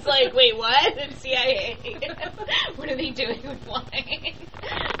 I was like, wait, what? It's CIA. What are they doing with wine?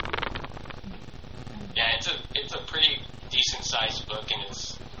 Yeah, it's a pretty decent sized book, and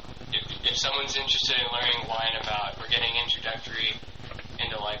it's if someone's interested in learning wine about or getting introductory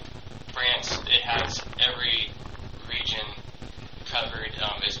into like France, it has every region covered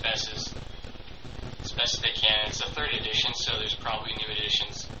as best as they can. It's the 3rd edition, so there's probably new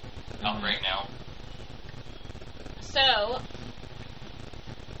editions out right now. So,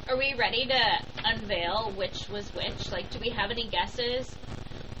 are we ready to unveil which was which? Like, do we have any guesses?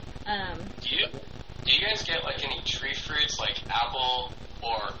 Do you guys get like any tree fruits like apple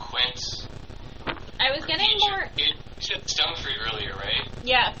or quince? I was getting more. You said stone fruit earlier, right?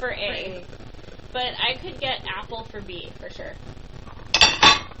 Yeah, for A. But I could get apple for B, for sure.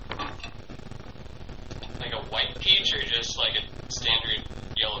 Like a white peach or just like a standard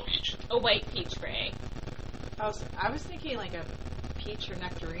yellow peach? A white peach for A. I was thinking like a peach or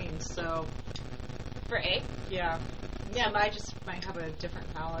nectarine, so... For A? Yeah. Yeah, but I just might have a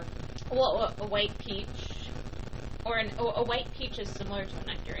different palate. Well, a white peach... Or a white peach is similar to a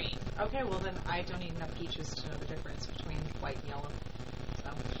nectarine. Okay, well then I don't eat enough peaches to know the difference between white and yellow.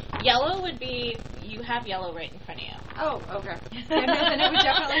 So. Yellow would be... You have yellow right in front of you. Oh, okay. Then it would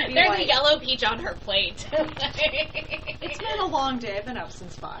definitely be There's white. a yellow peach on her plate. It's been a long day. I've been up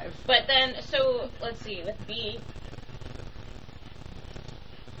since 5. But then, so, let's see, with B...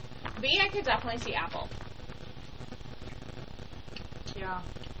 B, I could definitely see apple. Yeah.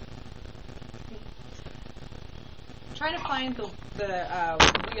 I'm trying to find the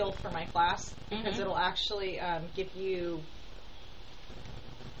wheel for my class because it'll actually give you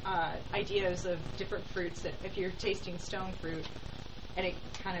ideas of different fruits that if you're tasting stone fruit, and it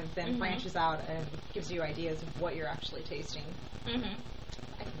kind of then branches out and gives you ideas of what you're actually tasting. I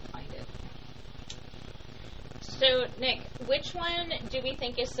can find it. So, Nick, which one do we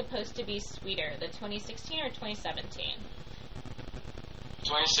think is supposed to be sweeter, the 2016 or 2017?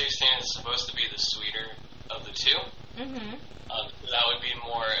 2016 is supposed to be the sweeter of the two. That would be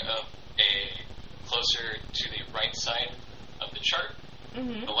more of a closer to the right side of the chart.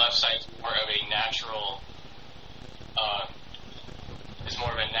 The left side is more of a natural,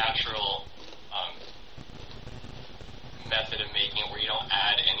 method of making it where you don't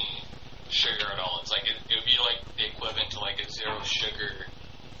add any sugar at all. It's like it would be like the equivalent to like a 0 sugar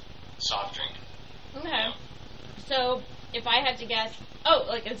soft drink. Okay. So, if I had to guess,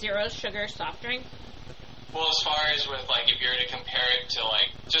 like a 0 sugar soft drink? Well, as far as with like if you were to compare it to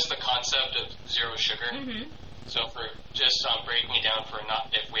like just the concept of 0 sugar. So for just breaking it down for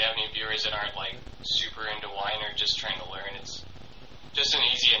if we have any viewers that aren't like super into wine or just trying to learn, it's just an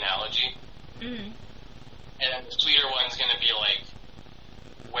easy analogy. Mm-hmm. And then the sweeter one's going to be like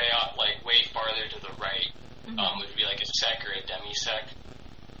way farther to the right. Mm-hmm. Would be like a sec or a demi-sec.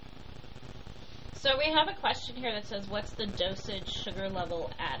 So we have a question here that says, what's the dosage sugar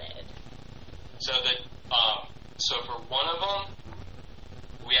level added? So so for one of them,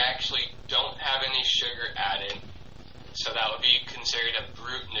 we actually don't have any sugar added. So that would be considered a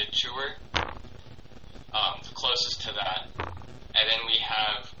Brut Nature, the closest to that. And then we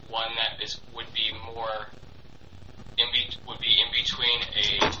have one that would be in between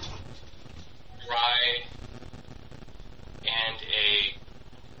a dry and a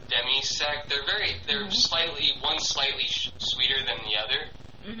demi-sec. They're slightly sweeter than the other.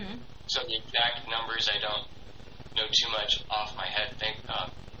 Mm-hmm. So the exact numbers I don't know too much off my head.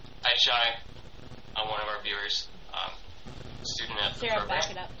 Hi Shai, one of our viewers, student at the Sarah, program.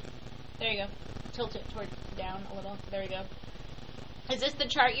 back it up. There you go. Tilt it toward down a little. There you go. Is this the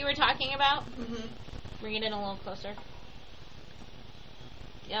chart you were talking about? Mm-hmm. Bring it in a little closer.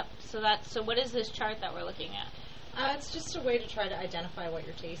 Yep. So what is this chart that we're looking at? It's just a way to try to identify what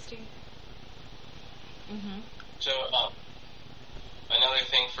you're tasting. Mm-hmm. So another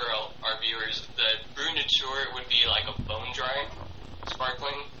thing for our viewers, the Brut Nature would be like a bone dry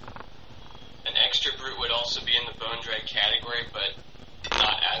sparkling. An extra brut would also be in the bone dry category, but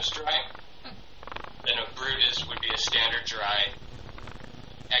not as dry. Then a brut would be a standard dry.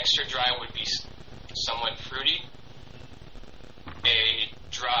 Extra dry would be somewhat fruity. A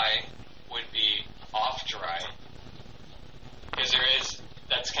dry would be off dry. Because it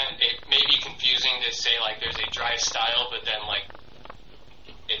may be confusing to say like there's a dry style, but then like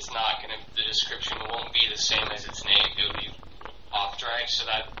the description won't be the same as its name. It would be off dry, so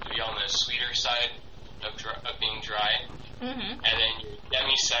that would be on the sweeter side of being dry. Mm-hmm. And then your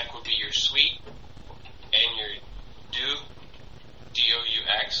demi-sec would be your sweet, and your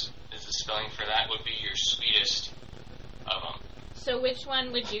DOUX is the spelling for that, would be your sweetest of them. So which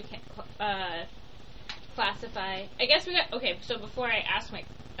one would you classify? I guess okay. So before I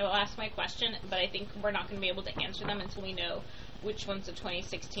will ask my question, but I think we're not going to be able to answer them until we know which one's a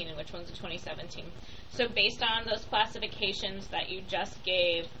 2016 and which one's a 2017. So based on those classifications that you just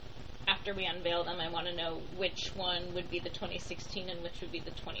gave, after we unveil them, I want to know which one would be the 2016 and which would be the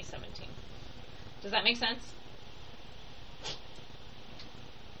 2017. Does that make sense?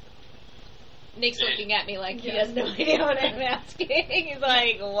 Nick's looking at me like he has no idea what I'm asking. He's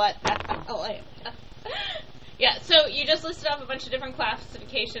like, what the hell? Yeah, so you just listed off a bunch of different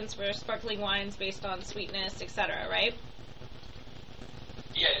classifications for sparkling wines based on sweetness, etc., right?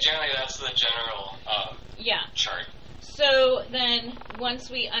 Yeah, generally that's the general chart. So then, once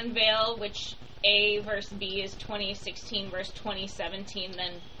we unveil which A versus B is 2016 versus 2017,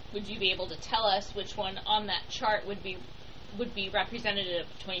 then would you be able to tell us which one on that chart would be representative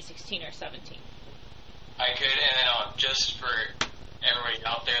of 2016 or 17? I could, and then just for everybody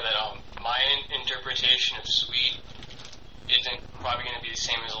out there, that my interpretation of sweet isn't probably going to be the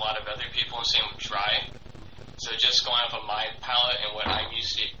same as a lot of other people, same with dry. So just going off of my palate and what I'm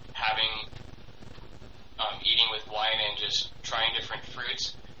used to having, eating with wine and just trying different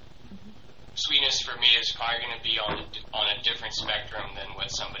fruits, sweetness for me is probably going to be on a different spectrum than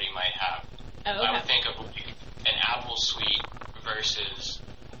what somebody might have. Oh, okay. I would think of like an apple sweet versus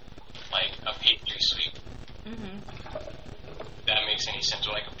like a pastry sweet. Mm-hmm. If that makes any sense,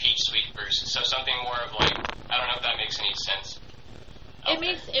 or like a peach sweet versus something more of like, I don't know if that makes any sense.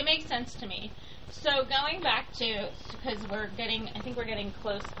 It makes sense to me. So going back to, because I think we're getting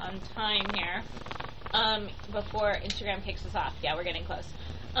close on time here, before Instagram kicks us off. Yeah, we're getting close.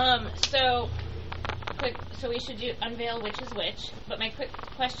 So we should unveil which is which. But my quick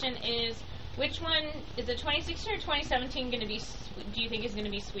question is, which one is the 2016 or 2017 going to be? Do you think is going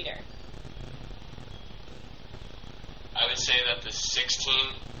to be sweeter? I would say that the 16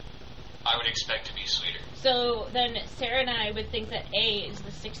 I would expect to be sweeter. So then Sarah and I would think that A is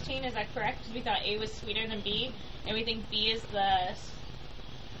the 16. Is that correct? Because we thought A was sweeter than B, and we think B is the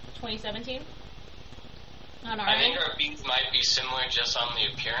 2017 on our I end. think our B's might be similar just on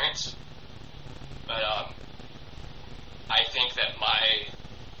the appearance, but I think that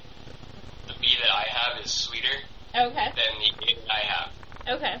the B that I have is sweeter Okay. than the A that I have.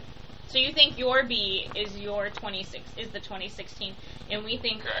 Okay. So you think your B is the 2016, and we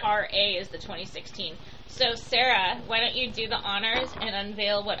think Correct. our A is the 2016. So Sarah, why don't you do the honors and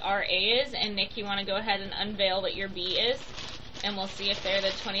unveil what our A is, and Nick, you want to go ahead and unveil what your B is, and we'll see if they're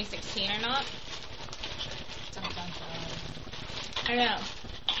the 2016 or not. Dun, dun, dun. I know.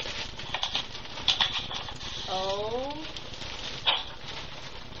 Oh.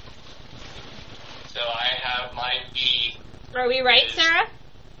 So I have my B. Are we right, Sarah?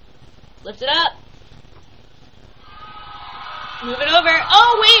 Lift it up. Move it over.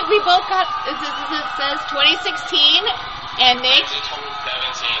 Oh, wait, we both got, it says 2016, and Nick.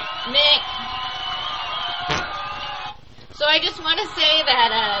 2017. Nick. So I just want to say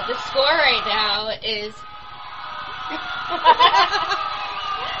that the score right now is...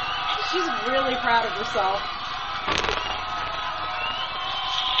 She's really proud of herself.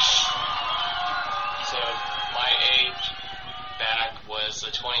 So my age bag was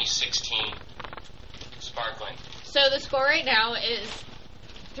the 2016 Sparkling. So the score right now is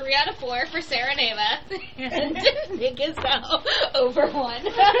 3 out of 4 for Sarah Neva, and Nick is now over 1.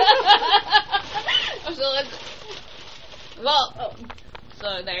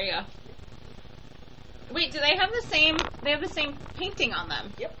 So there you go. Wait, do they have the same? They have the same painting on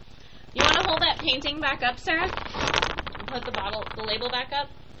them. Yep. You want to hold that painting back up, Sarah? Put the label back up.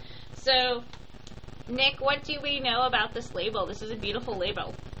 So, Nick, what do we know about this label? This is a beautiful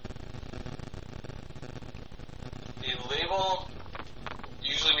label. The label,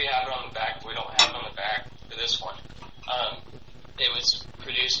 usually we have it on the back, but we don't have it on the back for this one. It was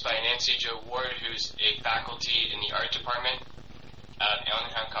produced by Nancy Jo Ward, who's a faculty in the art department at Allen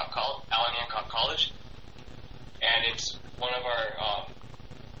Hancock College. And it's one of our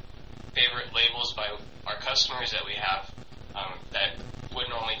favorite labels by our customers that we have that would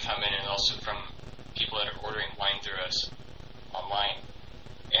normally come in, and also from people that are ordering wine through us online.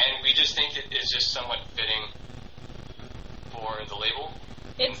 And we just think it is just somewhat fitting for the label.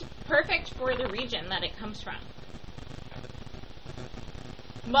 It's perfect for the region that it comes from.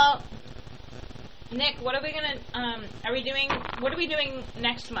 Well, Nick, what are we gonna? What are we doing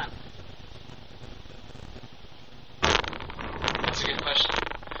next month? That's a good question.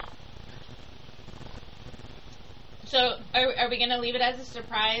 So, are we gonna leave it as a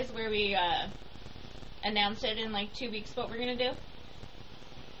surprise where we announce it in like 2 weeks? What we're gonna do?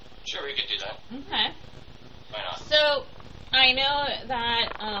 Sure, we could do that. Okay. Why not? So, I know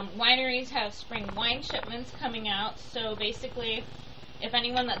that wineries have spring wine shipments coming out. So basically, if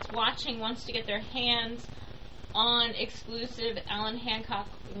anyone that's watching wants to get their hands on exclusive Allen Hancock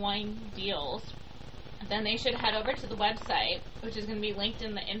wine deals, then they should head over to the website, which is going to be linked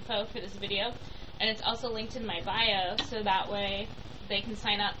in the info for this video, and it's also linked in my bio, so that way they can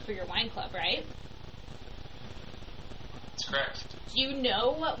sign up for your wine club, right? That's correct. Do you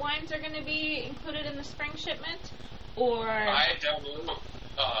know what wines are going to be included in the spring shipment? Or I don't know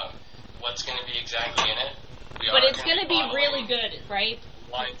what's going to be exactly in it. But it's going to be really good, right?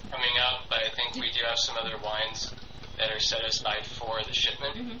 Wines coming up, but I think we do have some other wines that are set aside for the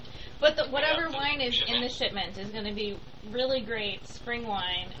shipment. Mm-hmm. But whatever wine is in the shipment is going to be really great spring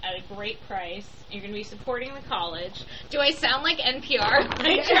wine at a great price. You're going to be supporting the college. Do I sound like NPR?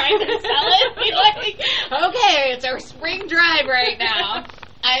 Like trying to sell it? Be like, okay, it's our spring drive right now.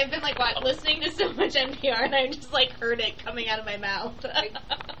 I've been like listening to so much NPR, and I just like heard it coming out of my mouth. I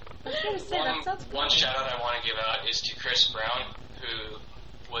was going to say, that sounds cool. One shout out I want to give out is to Chris Brown, who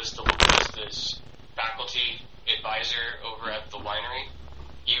was the faculty advisor over at the winery.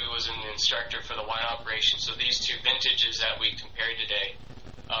 He was an instructor for the wine operation, so these two vintages that we compared today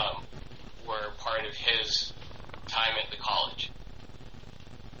were part of his time at the college.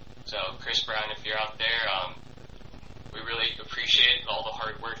 So, Chris Brown, if you're out there, we really appreciate all the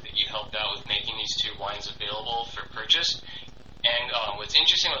hard work that you helped out with making these two wines available for purchase. And what's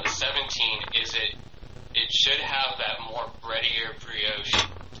interesting about the 17 is it should have that more breadier brioche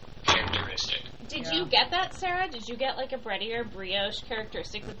characteristic. Did you get that, Sarah? Did you get like a breadier brioche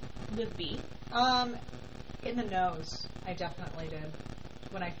characteristic with beef? In the nose, I definitely did.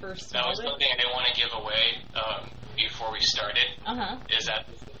 When I first smelled that was something I didn't want to give away before we started. Is that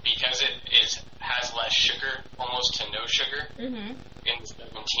because it has less sugar, almost to no sugar, in the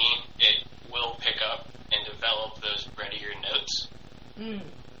 17, it will pick up and develop those breadier notes.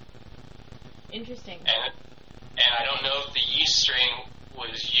 Interesting. And I don't know if the yeast strain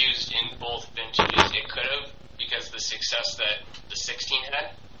was used in both vintages. It could have, because of the success that the 16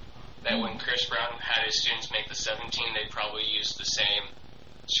 had. That when Chris Brown had his students make the 17, they probably used the same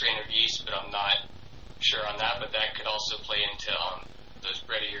strain of yeast, but I'm not sure on that. But that could also play into those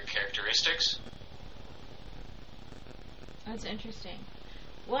breadier characteristics. That's interesting.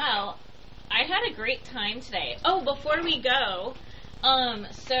 Well, I had a great time today. Oh, before we go,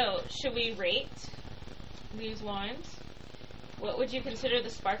 so should we rate these wines? What would you consider the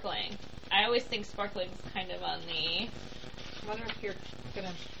sparkling? I always think sparkling is kind of on the... I wonder if you're going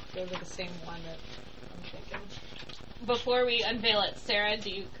to go to the same one that I'm thinking. Before we unveil it, Sarah, do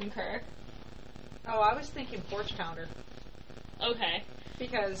you concur? Oh, I was thinking porch pounder. Okay.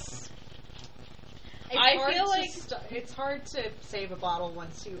 Because I feel like it's hard to save a bottle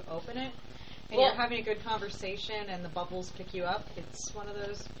once you open it, and Well- you're having a good conversation, and the bubbles pick you up. It's one of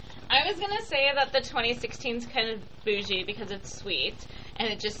those. I was gonna say that the 2016 is kind of bougie because it's sweet and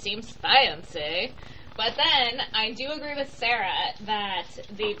it just seems fancy. But then I do agree with Sarah that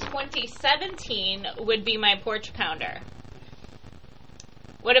the 2017 would be my porch pounder.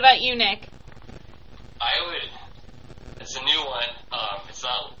 What about you, Nick? I would. It's a new one. It's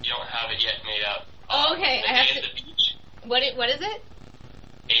not. You don't have it yet made up. Oh, okay. A I have Day to. at the Beach. What is it?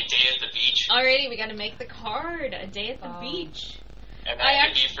 A Day at the Beach. Alrighty, we got to make the card. A day at the Oh. beach. And I that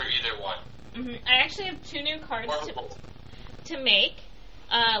could be for either one. I actually have 2 new cards Or to both. make.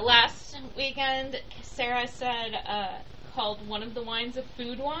 Last weekend, Sarah said called one of the wines a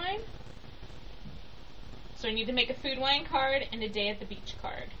food wine. So I need to make a food wine card and a day at the beach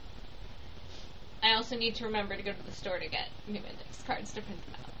card. I also need to remember to go to the store to get new index cards to print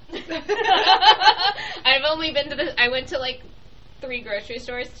them out. I've only been to I went to like 3 grocery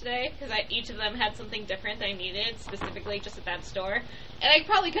stores today because each of them had something different that I needed specifically just at that store, and I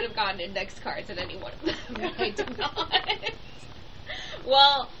probably could have gotten index cards at any one of them, but I did not.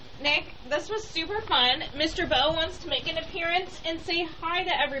 Well, Nick, this was super fun. Mr. Bo wants to make an appearance and say hi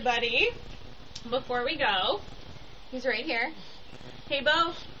to everybody before we go. He's right here. Hey,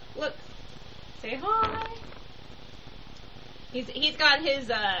 Bo, look, say hi. He's got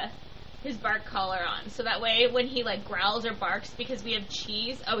his bark collar on, so that way when he like growls or barks because we have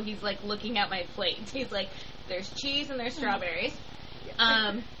cheese, he's like looking at my plate. He's like, there's cheese and there's strawberries.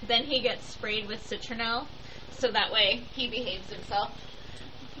 Then he gets sprayed with citronelle, so that way he behaves himself.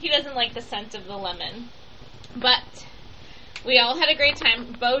 He doesn't like the scent of the lemon, but we all had a great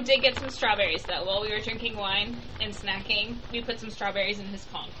time. Bo did get some strawberries though while we were drinking wine and snacking. We put some strawberries in his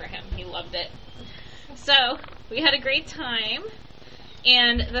Kong for him. He loved it. So we had a great time.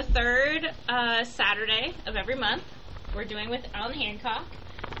 And the third Saturday of every month, we're doing with Alan Hancock.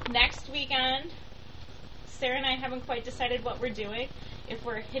 Next weekend, Sarah and I haven't quite decided what we're doing. If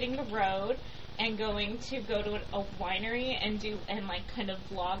we're hitting the road and going to go to a winery and like kind of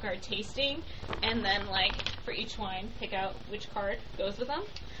vlog our tasting, and then like for each wine pick out which card goes with them.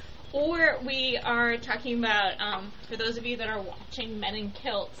 Or we are talking about, for those of you that are watching Men in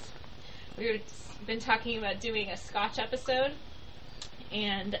Kilts, we've been talking about doing a Scotch episode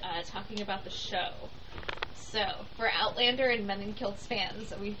and talking about the show. So, for Outlander and Men in Kilts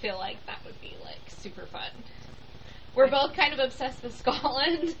fans, we feel like that would be, like, super fun. We're both kind of obsessed with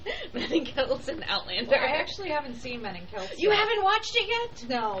Scotland, Men in Kilts, and Outlander. Well, I actually haven't seen Men in Kilts. You yet. haven't watched it yet?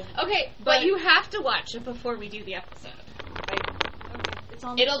 No. Okay, but But- you have to watch it before we do the episode. Okay, it's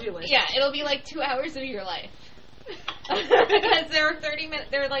on the to-do list. It'll be like 2 hours of your life. Because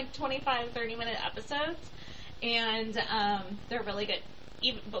they're like 25, 30-minute episodes, and they're really good.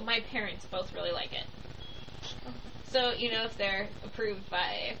 But my parents both really like it. So, if they're approved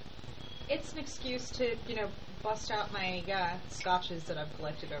by... It's an excuse to, bust out my scotches that I've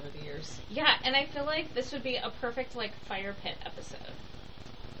collected over the years. Yeah, and I feel like this would be a perfect, like, fire pit episode.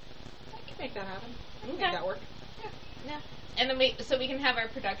 I can make that happen. I can Okay. make that work. Yeah. And then we can have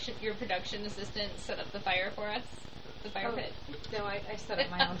your production assistant set up the fire for us. The fire pit. No, I set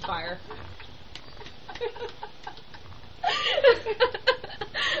up my own fire.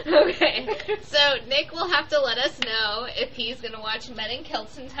 Okay, so Nick will have to let us know if he's going to watch Men in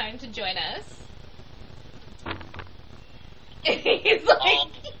Kilts in time to join us. He's like,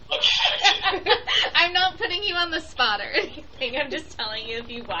 Okay. I'm not putting you on the spot or anything. I'm just telling you if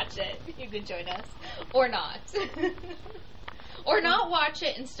you watch it, you could join us. Or not. Or not watch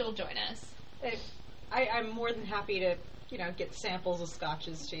it and still join us. I'm more than happy to, get samples of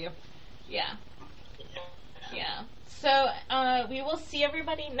scotches to you. Yeah. Yeah. So, we will see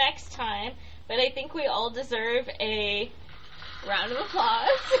everybody next time, but I think we all deserve a round of applause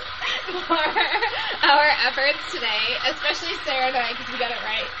for our efforts today, especially Sarah and I, because we got it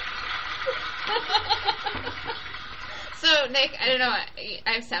right. So, Nick, I don't know,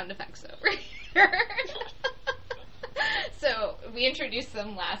 I have sound effects over here. So, we introduced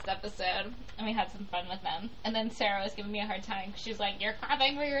them last episode, and we had some fun with them. And then Sarah was giving me a hard time, because she's like, you're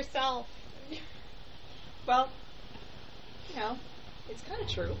clapping for yourself. Well, it's kind of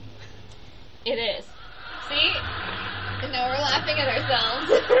true. It is. See? And now we're laughing at ourselves.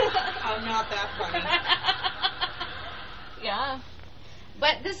 I'm not that funny. Yeah.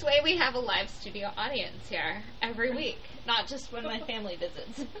 But this way we have a live studio audience here every week, not just when my family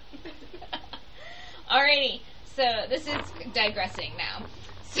visits. Alrighty. So this is digressing now.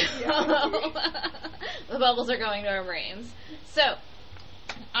 So the bubbles are going to our brains. So,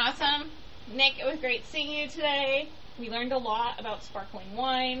 awesome. Nick, it was great seeing you today. We learned a lot about sparkling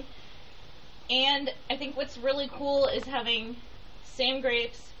wine. And I think what's really cool is having same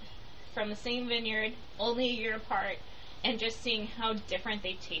grapes from the same vineyard, only a year apart, and just seeing how different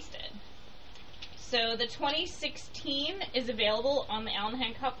they tasted. So the 2016 is available on the Allen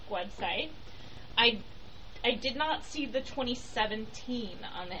Hancock website. I did not see the 2017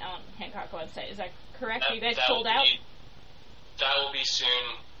 on the Allen Hancock website. Is that correct? You guys sold out? That will be soon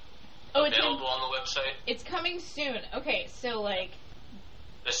available on the website. It's coming soon. Okay, so like...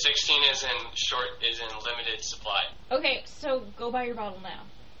 The 16 is in limited supply. Okay, so go buy your bottle now.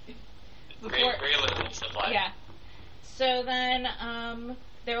 Very limited supply. Yeah. So then,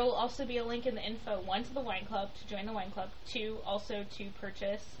 there will also be a link in the info, 1, to the wine club, to join the wine club, 2, also to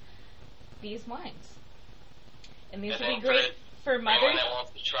purchase these wines. And these will be great for mothers. For anyone that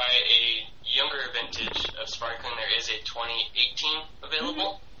wants to try a younger vintage of sparkling, there is a 2018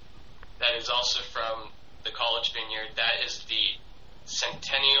 available. Mm-hmm. That is also from the College Vineyard. That is the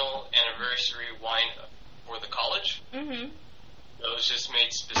centennial anniversary wine for the college. Mm-hmm. It was just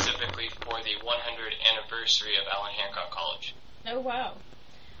made specifically for the 100th anniversary of Allen Hancock College. Oh, wow.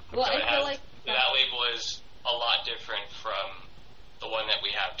 Well, so I feel like... That label is a lot different from the one that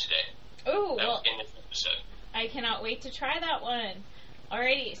we have today. Oh, well... In this episode. I cannot wait to try that one.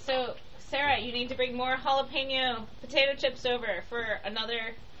 Alrighty, so, Sarah, you need to bring more jalapeno potato chips over for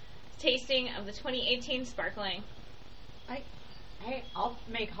another tasting of the 2018 sparkling. I'll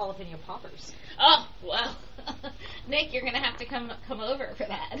make jalapeno poppers. Oh, well. Nick, you're going to have to come over for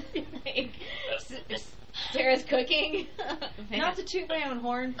that. Sarah's cooking. Not to toot my own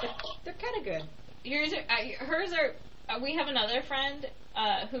horn, but they're kind of good. Hers are, we have another friend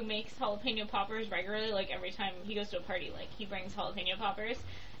who makes jalapeno poppers regularly, like every time he goes to a party, like he brings jalapeno poppers,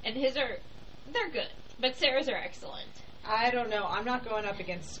 and they're good, but Sarah's are excellent. I don't know. I'm not going up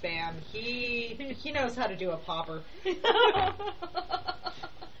against Spam. He knows how to do a popper.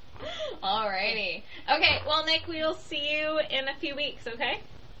 Alrighty. Okay, well, Nick, we'll see you in a few weeks, okay?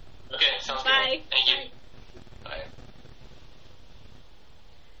 Okay, sounds Bye. good. Thank you. Bye.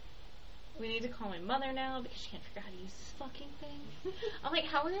 We need to call my mother now because she can't figure out how to use this fucking thing. I'm like,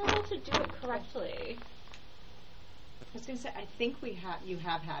 how are we able to do it correctly? I was going to say, I think you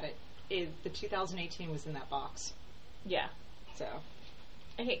have had it. The 2018 was in that box. Yeah. So.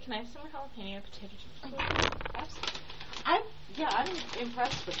 Okay, can I have some more jalapeno potato chips? Absolutely. I'm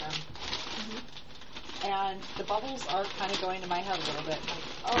impressed with them. Mm-hmm. And the bubbles are kind of going to my head a little bit. Like,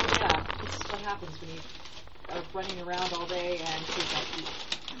 oh yeah, this is what happens when you are running around all day and keep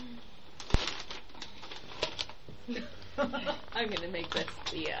I'm gonna make this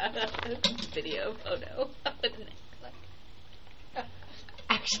the video photo of Nick.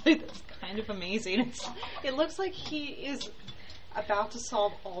 Actually, that's kind of amazing. It looks like he is about to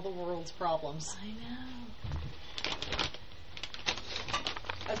solve all the world's problems. I know.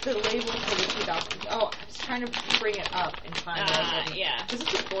 The label for the 2000. Oh, I was trying to bring it up in time. Yeah. This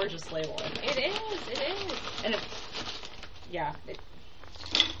is a gorgeous label. It is. And yeah.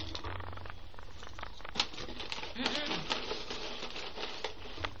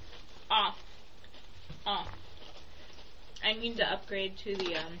 Off. I need to upgrade to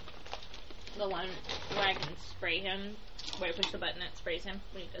the one where I can spray him, where I push the button it sprays him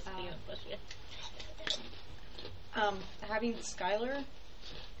when he does the having Skylar,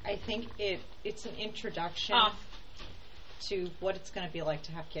 I think it's an introduction to what it's going to be like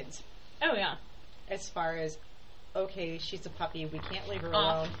to have kids. Oh yeah. As far as, okay, she's a puppy, we can't leave her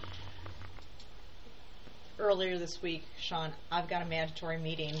alone. Earlier this week, Sean, I've got a mandatory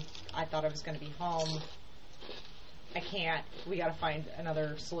meeting. I thought I was going to be home. I can't. We got to find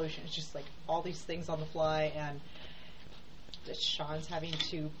another solution. It's just like all these things on the fly, and Sean's having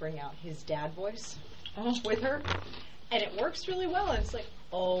to bring out his dad voice with her, and it works really well. And it's like,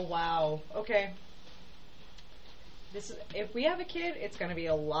 oh wow, okay. If we have a kid, it's going to be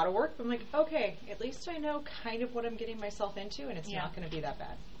a lot of work. But I'm like, okay, at least I know kind of what I'm getting myself into, and it's not going to be that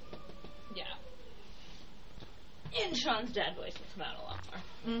bad. Yeah. And Sean's dad voice will come out a lot more.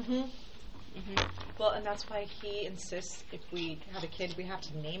 Mm-hmm. Mm-hmm. Well, and that's why he insists if we have a kid, we have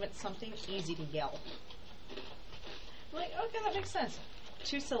to name it something easy to yell. I'm like, okay, that makes sense.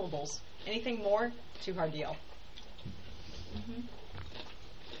 2 syllables. Anything more, too hard to yell. Mm-hmm.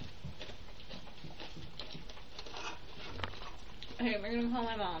 Okay, we're gonna call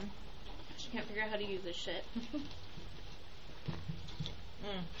my mom. She can't figure out how to use this shit.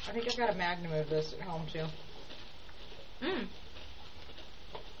 I think I've got a magnum of this at home, too.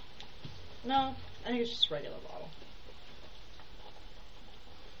 No, I think it's just a regular bottle.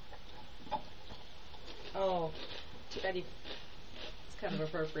 Oh, too bad it's kind of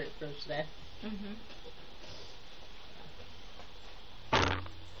appropriate for today. Mm-hmm.